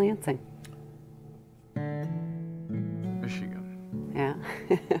 Where's Lansing? Michigan. Yeah.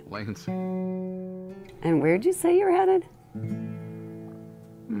 Lansing. And where'd you say you're headed?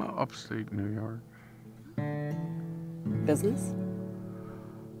 Upstate New York. Business?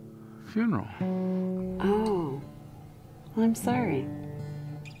 Funeral. Oh. Well, I'm sorry.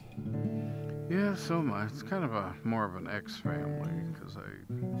 Yeah, so much. It's kind of more of an ex-family because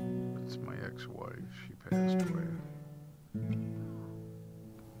it's my ex-wife. She passed away.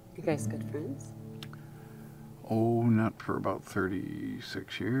 You guys good friends? Oh, not for about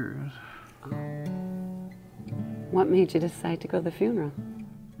 36 years. Oh. What made you decide to go to the funeral?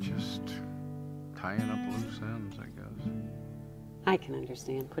 Just tying up loose ends, I guess. I can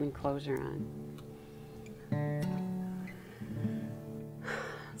understand putting closure on.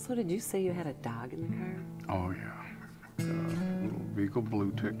 So did you say you had a dog in the car? Oh, yeah. A little Beagle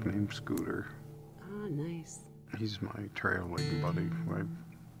Blue Tick named Scooter. Oh, nice. He's my traveling buddy. I've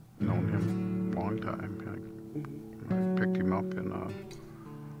known him a long time. I picked him up in a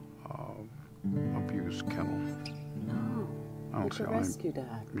abused kennel. Oh, like a rescue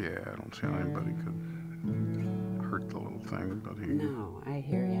dog. Yeah, I don't see how anybody could hurt the little thing, but he... No, I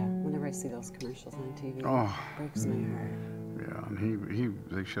hear ya. Whenever I see those commercials on TV, it breaks my heart. Yeah, and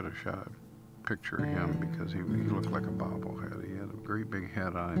they should have shot a picture of him because he looked like a bobblehead. He had a great big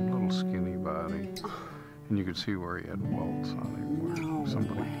head on him, little skinny body. And you could see where he had welts on him where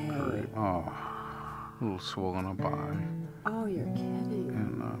somebody hurt him. Oh, a little swollen up eye. Oh, you're kidding.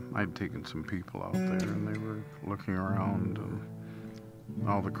 And I'd taken some people out there and they were looking around and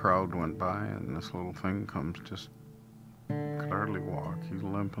all the crowd went by and this little thing comes just could hardly walk. He's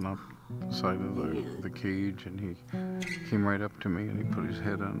limping up the side of the cage and he came right up to me and he put his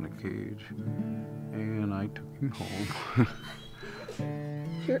head on the cage and I took him home.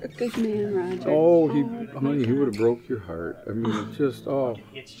 You're a good man, Roger. Oh, honey, he would have broke your heart. I mean, it's just,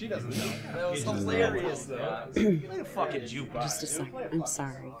 She doesn't know. That was hilarious, though. Play a fucking jukebox. Just a second. I'm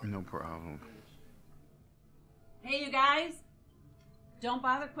sorry. No problem. Hey, you guys. Don't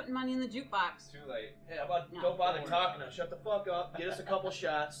bother putting money in the jukebox. Too late. Hey, how about don't bother talking now? Shut the fuck up. Get us a couple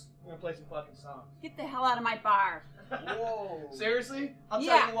shots. We're gonna play some fucking songs. Get the hell out of my bar. Whoa. Seriously? I'll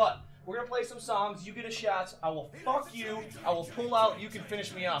Yeah. tell you what. We're gonna play some songs. You get a shot. I will fuck you. I will pull out. You can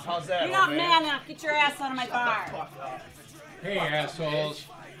finish me off. How's that? You're not man enough. Get your ass out of my bar. Hey, assholes.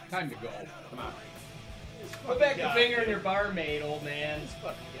 Time to go. Come on. Put back the finger in your barmaid, old man.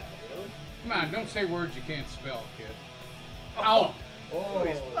 Come on, don't say words you can't spell, kid. Ow! Oh,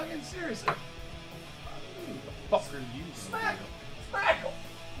 he's fucking serious. Fucker, you. Smack him. Smack him.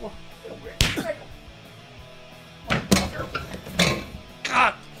 Smack him. Motherfucker.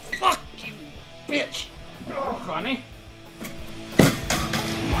 God, fuck you, bitch. Oh, funny.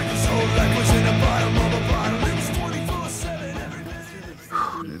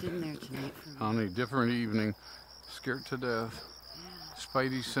 On a different evening, scared to death.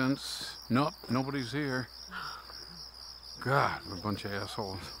 Spidey sense, nope, nobody's here. God, what a bunch of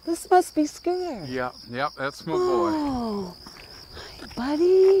assholes. This must be Scooter. Yep, that's my boy. Oh, hi,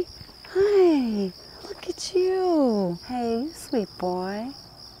 buddy. Hi. Look at you. Hey, sweet boy.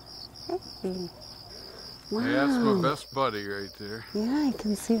 Hey. Wow. Yeah, that's my best buddy right there. Yeah, I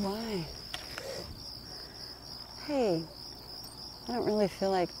can see why. Hey, I don't really feel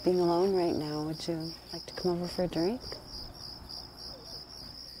like being alone right now. Would you like to come over for a drink?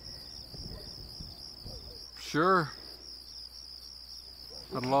 Sure.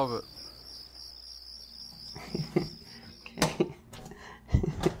 I'd love it. Okay.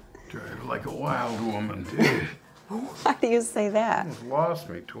 Drive like a wild woman, dude. Why do you say that? Almost lost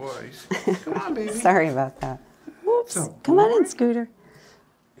me twice. Come on, baby. Sorry about that. Whoops. Come on in, Scooter.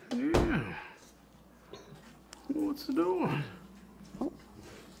 Yeah. What's it doing?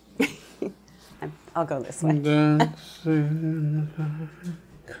 I'll go this way.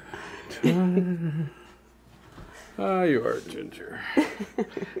 Ah, you are Ginger.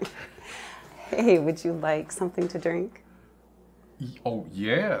 Hey, would you like something to drink? Oh,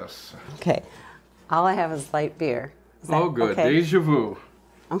 yes. Okay. All I have is light beer. Is that Oh, good. okay? Deja vu.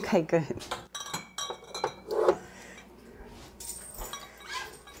 Okay, good.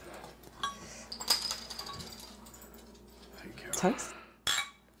 Thank you. Toast?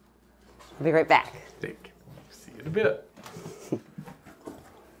 I'll be right back. Thank you. See you in a bit.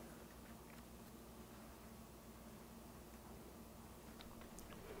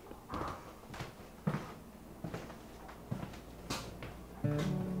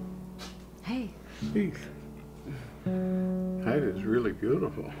 Hey. Jeez. That is really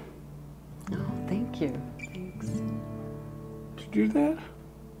beautiful. Oh, thank you. Thanks. Did you do that?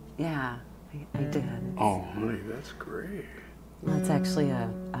 Yeah, I did. Oh, honey, that's great. Well, it's actually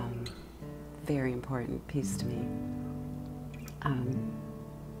a very important piece to me.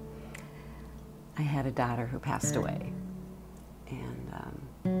 I had a daughter who passed away, and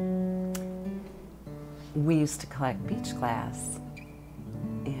we used to collect beach glass,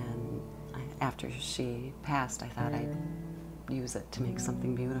 and after she passed, I thought I'd use it to make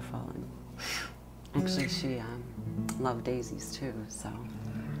something beautiful. And actually, she loved daisies too, so.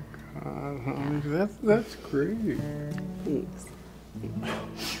 Honey, that's great. Thanks.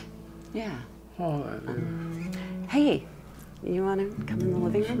 Yeah. Oh, that is. Hey, you want to come in the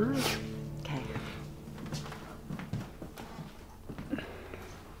living room? Sure. Okay.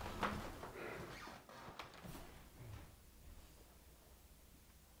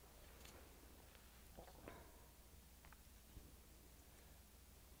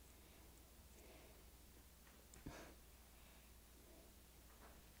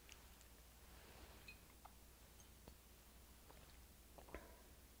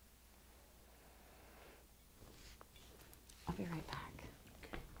 I'll be right back.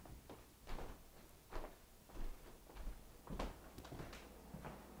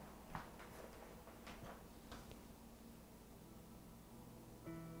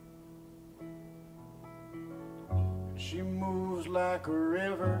 She moves like a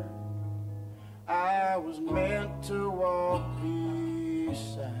river. I was meant to walk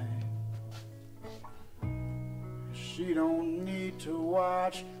beside. She don't need to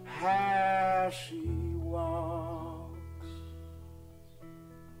watch how she walks.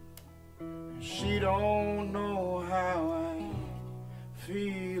 She don't know how I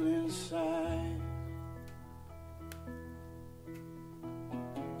feel inside.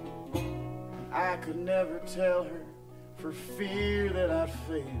 I could never tell her for fear that I'd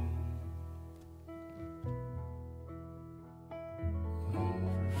fail.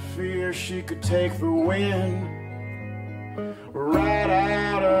 For fear she could take the wind right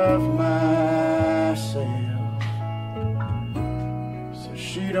out of my sails. So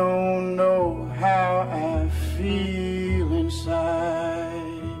she don't know how I feel inside.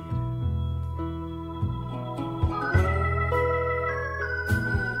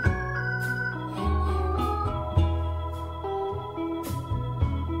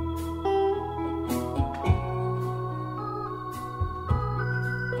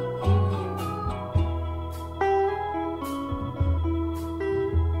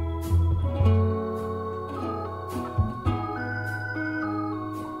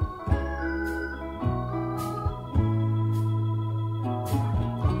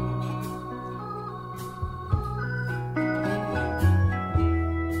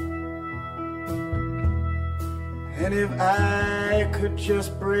 And if I could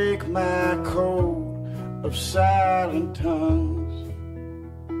just break my code of silent tongues,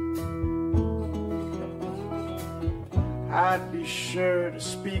 I'd be sure to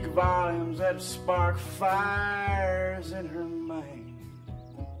speak volumes that spark fires in her mind.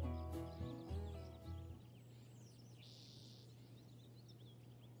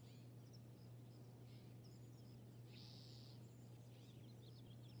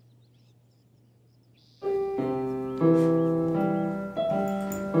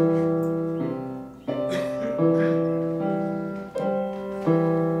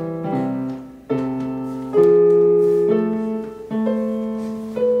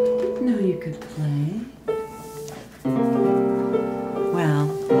 No, you could play. Well,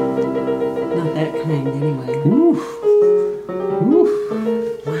 not that kind anyway. Oof. Oof.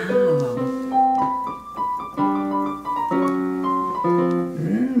 Wow.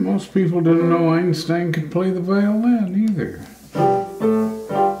 Yeah, most people didn't know Einstein could play the violin either.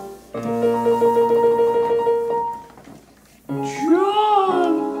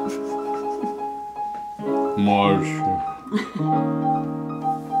 John! Marcia.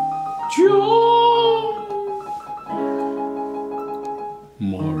 John!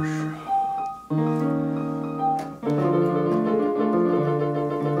 Marcia.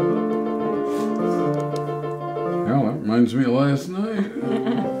 Well, that reminds me of last night.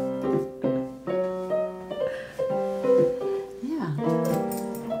 Yeah.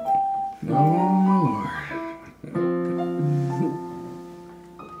 Oh, my Lord.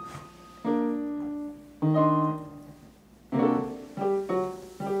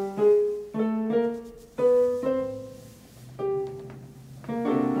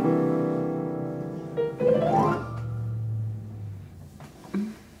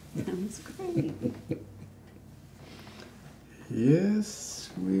 Sounds great. Yes,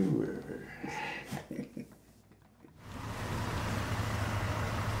 we were.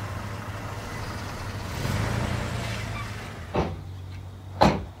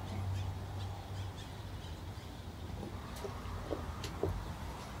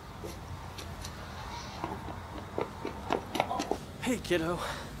 Hey, kiddo.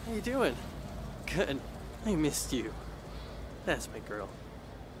 How you doing? Good. I missed you. That's my girl.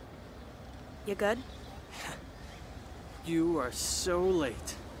 You good? You are so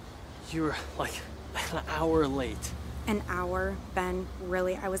late. You were like an hour late. An hour, Ben?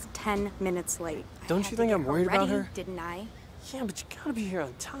 Really? I was 10 minutes late. Don't you think I'm worried about her? Didn't I? Yeah, but you gotta be here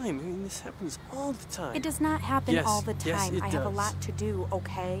on time. I mean, this happens all the time. It does not happen Yes, all the time. yes, it I have a does. lot to do,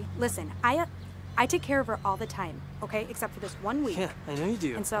 okay? Listen, I take care of her all the time, okay? Except for this 1 week. Yeah, I know you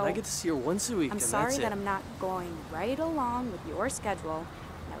do. And so I get to see her once a week, I'm and sorry that's that it. I'm not going right along with your schedule.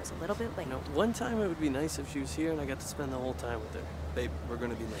 And I was a little bit late. You know, one time it would be nice if she was here and I got to spend the whole time with her. Babe, we're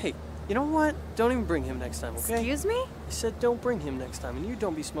gonna be late. Hey, you know what? Don't even bring him next time, okay? Excuse me? I said don't bring him next time, and you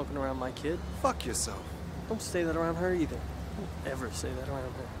don't be smoking around my kid. Fuck yourself. Don't say that around her either. Don't ever say that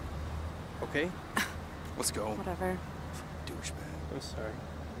around her. Okay? Let's go. Whatever. Douchebag. I'm sorry.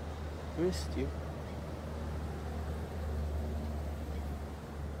 I missed you.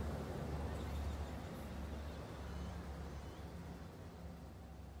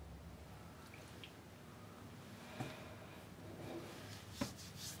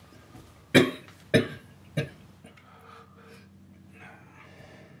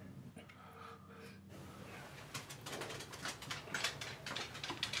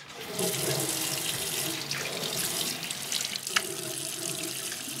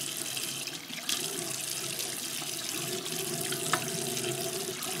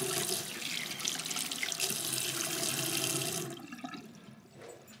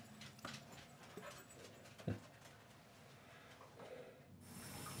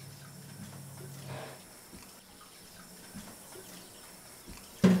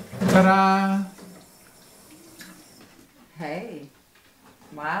 Ta-da! Hey.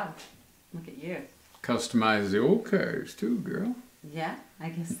 Wow. Look at you. Customize the old cars too, girl. Yeah, I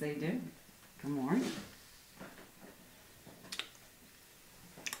guess they do. Good morning.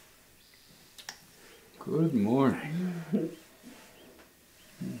 Good morning.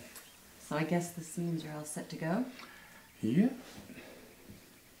 So I guess this means you're all set to go? Yeah.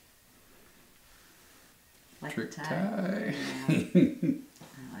 Like Trick the tie? tie. Yeah.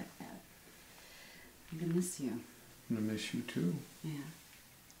 I like that. I'm gonna miss you. I'm gonna miss you too. Yeah.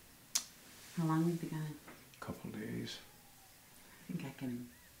 How long have you been gone? Couple days. I think I can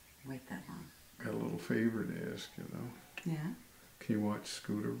wait that long. Got a little favor to ask you though. Yeah? Can you watch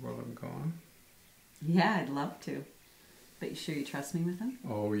Scooter while I'm gone? Yeah, I'd love to. But you sure you trust me with him?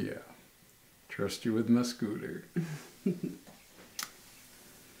 Oh yeah. Trust you with my Scooter. Gonna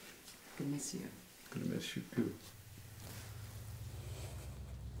miss you. Gonna miss you too.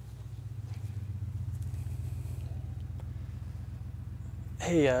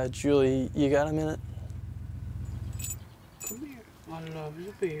 Hey, Julie, you got a minute? Come here. I love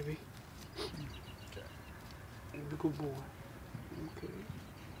you, baby. Okay. Be a good boy. Okay.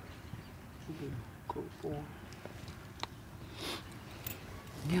 Be a good boy.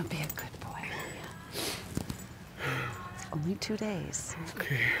 You'll be a good boy. Only 2 days.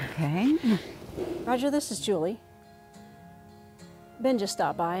 Okay. Okay? Roger, this is Julie. Ben just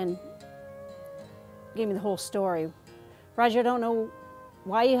stopped by and gave me the whole story. Roger, I don't know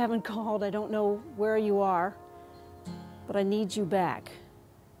why you haven't called. I don't know where you are, but I need you back.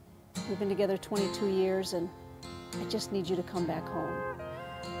 We've been together 22 years, and I just need you to come back home.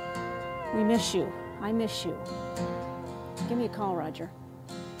 We miss you. I miss you. Give me a call, Roger.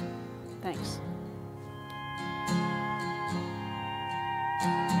 Thanks.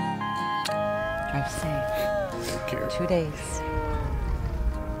 Drive safe. Take care. 2 days.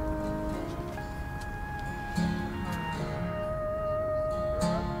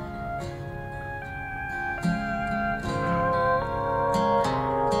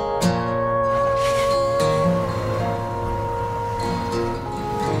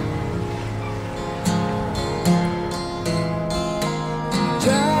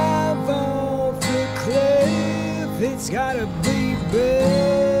 Drive off the cliff, it's gotta be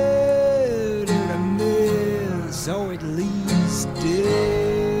better than this, or at least different.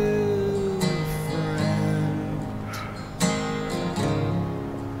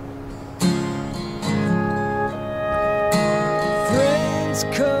 Friends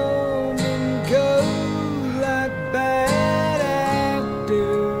come and go like bad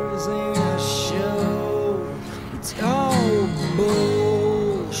actors in a show. It's all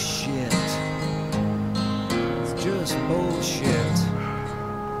bullshit.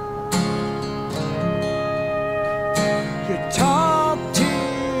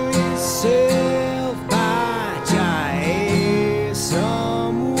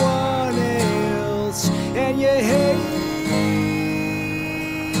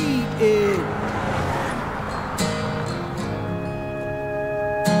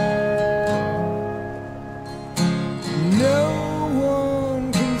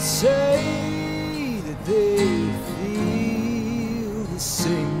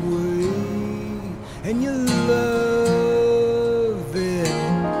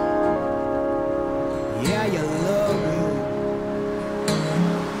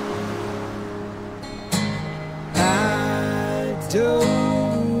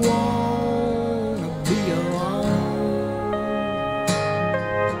 don't wanna be alone.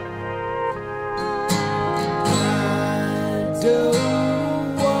 I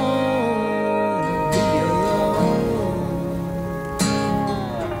don't wanna be alone.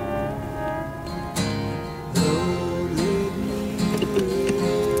 Lord, let me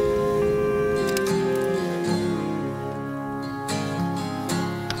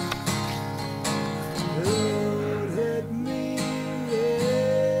Lord, let me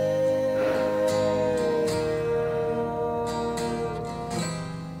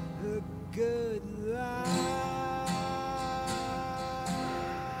live a good life.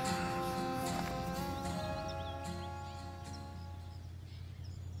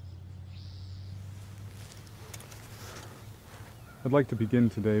 I'd like to begin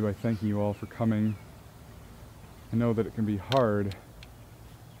today by thanking you all for coming. I know that it can be hard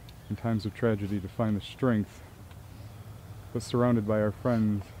in times of tragedy to find the strength, but surrounded by our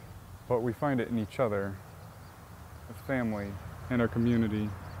friends, but we find it in each other, as family, and our community.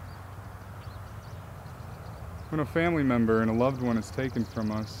 When a family member and a loved one is taken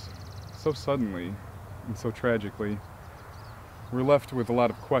from us so suddenly and so tragically, we're left with a lot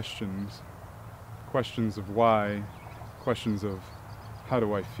of questions. Questions of why, questions of how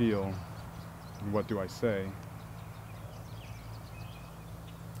do I feel, and what do I say?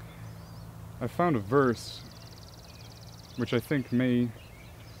 I found a verse which I think may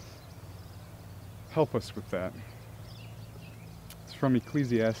help us with that. It's from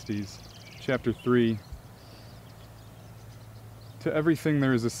Ecclesiastes, chapter 3. To everything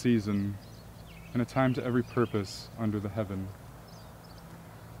there is a season, and a time to every purpose under the heaven.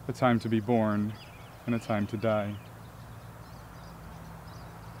 A time to be born, and a time to die.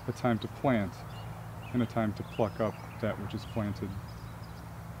 A time to plant, and a time to pluck up that which is planted.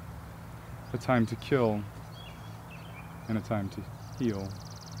 A time to kill, and a time to heal.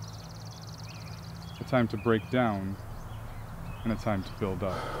 A time to break down, and a time to build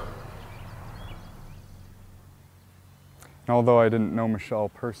up. And although I didn't know Michelle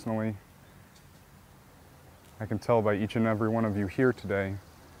personally, I can tell by each and every one of you here today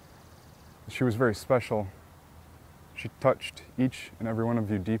that she was very special. She touched each and every one of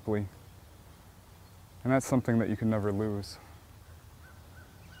you deeply. And that's something that you can never lose.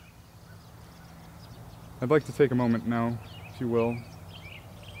 I'd like to take a moment now, if you will,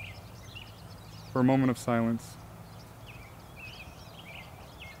 for a moment of silence.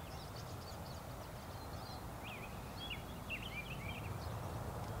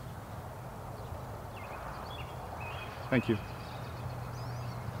 Thank you.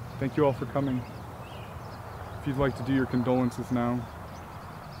 Thank you all for coming. If you'd like to do your condolences now,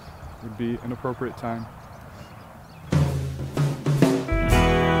 it would be an appropriate time.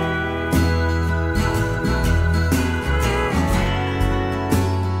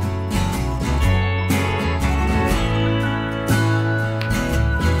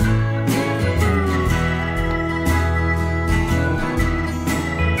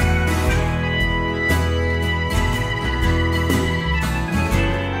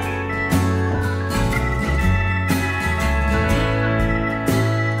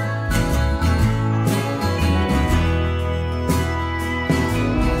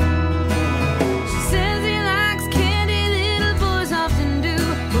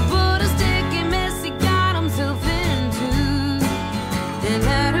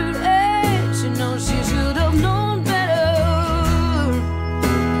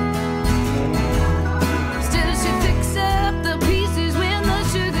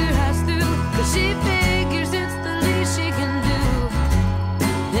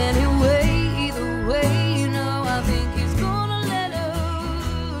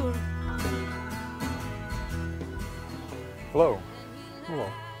 Hello. Hello.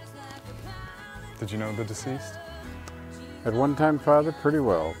 Did you know the deceased? At one time, Father, pretty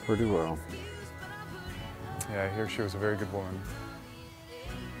well, pretty well. Yeah, I hear she was a very good woman.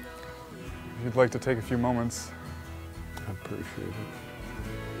 If you'd like to take a few moments. I appreciate it.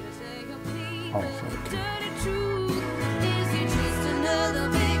 Oh, thank you.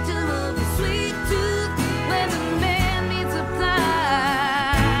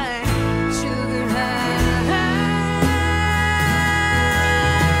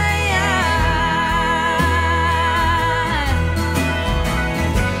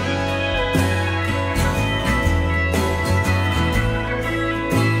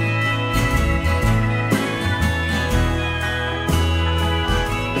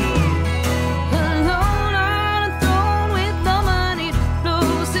 Alone on a throne with no money to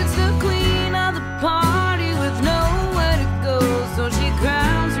blow.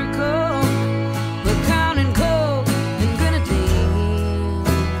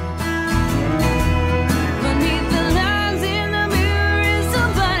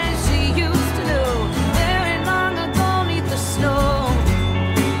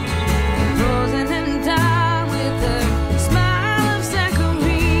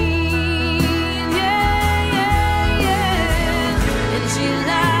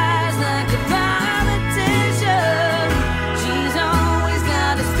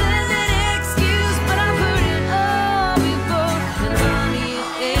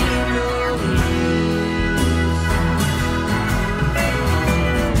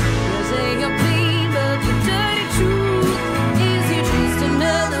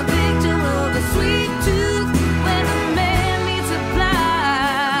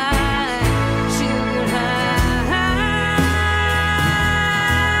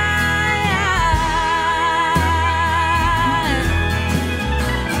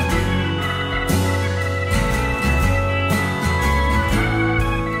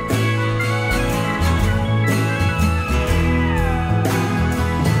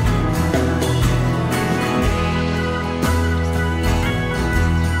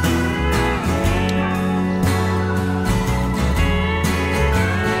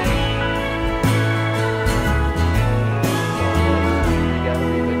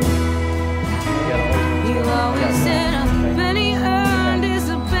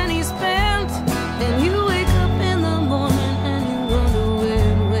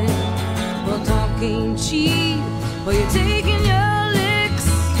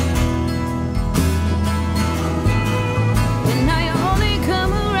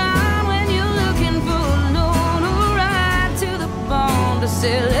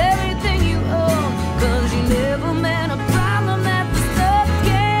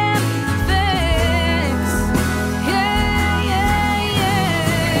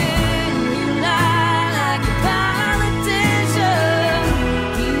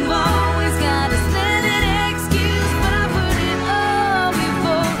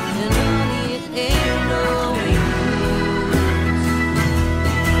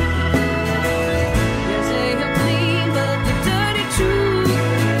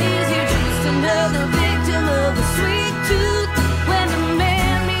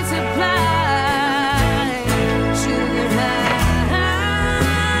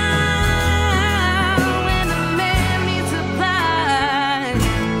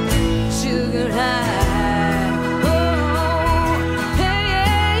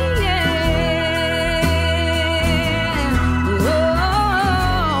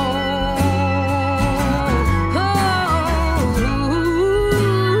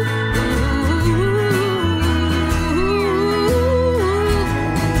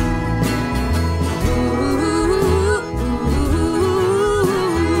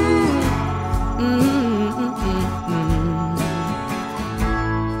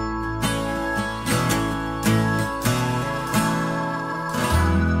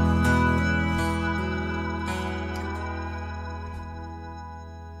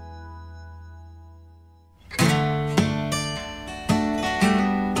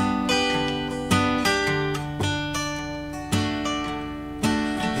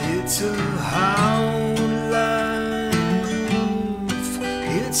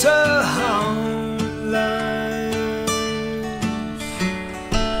 It's a home life.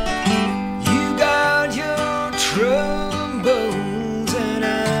 You got your troubles and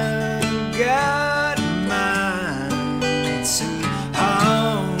I got mine. It's a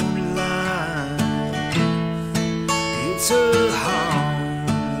home life. It's a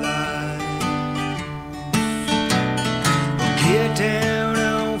home life. Get down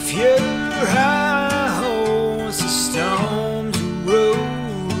off your high horse, the storms are rolling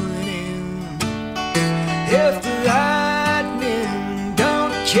in. If the lightning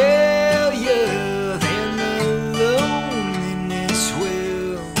don't kill you, then the loneliness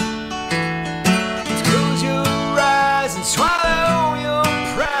will. Close your eyes and swallow your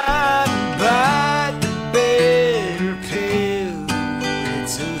pride and bite the bitter pill.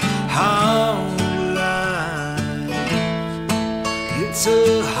 It's a hard life. It's a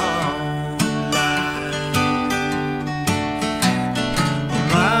hard life.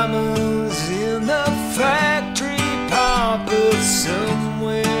 Mama's in the factory, Papa's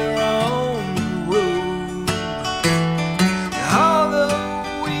somewhere on the road.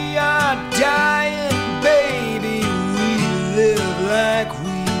 Although we are dying, baby, we live like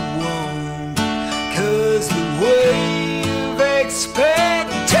we won't. 'Cause the wave of expectation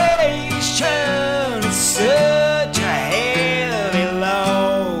is such a heavy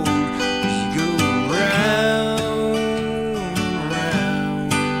load. We go round,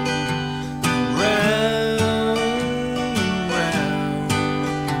 round, round, round.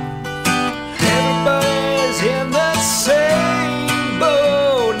 Everybody's in the same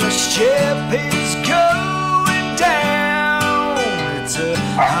boat, and the ship is going down. It's a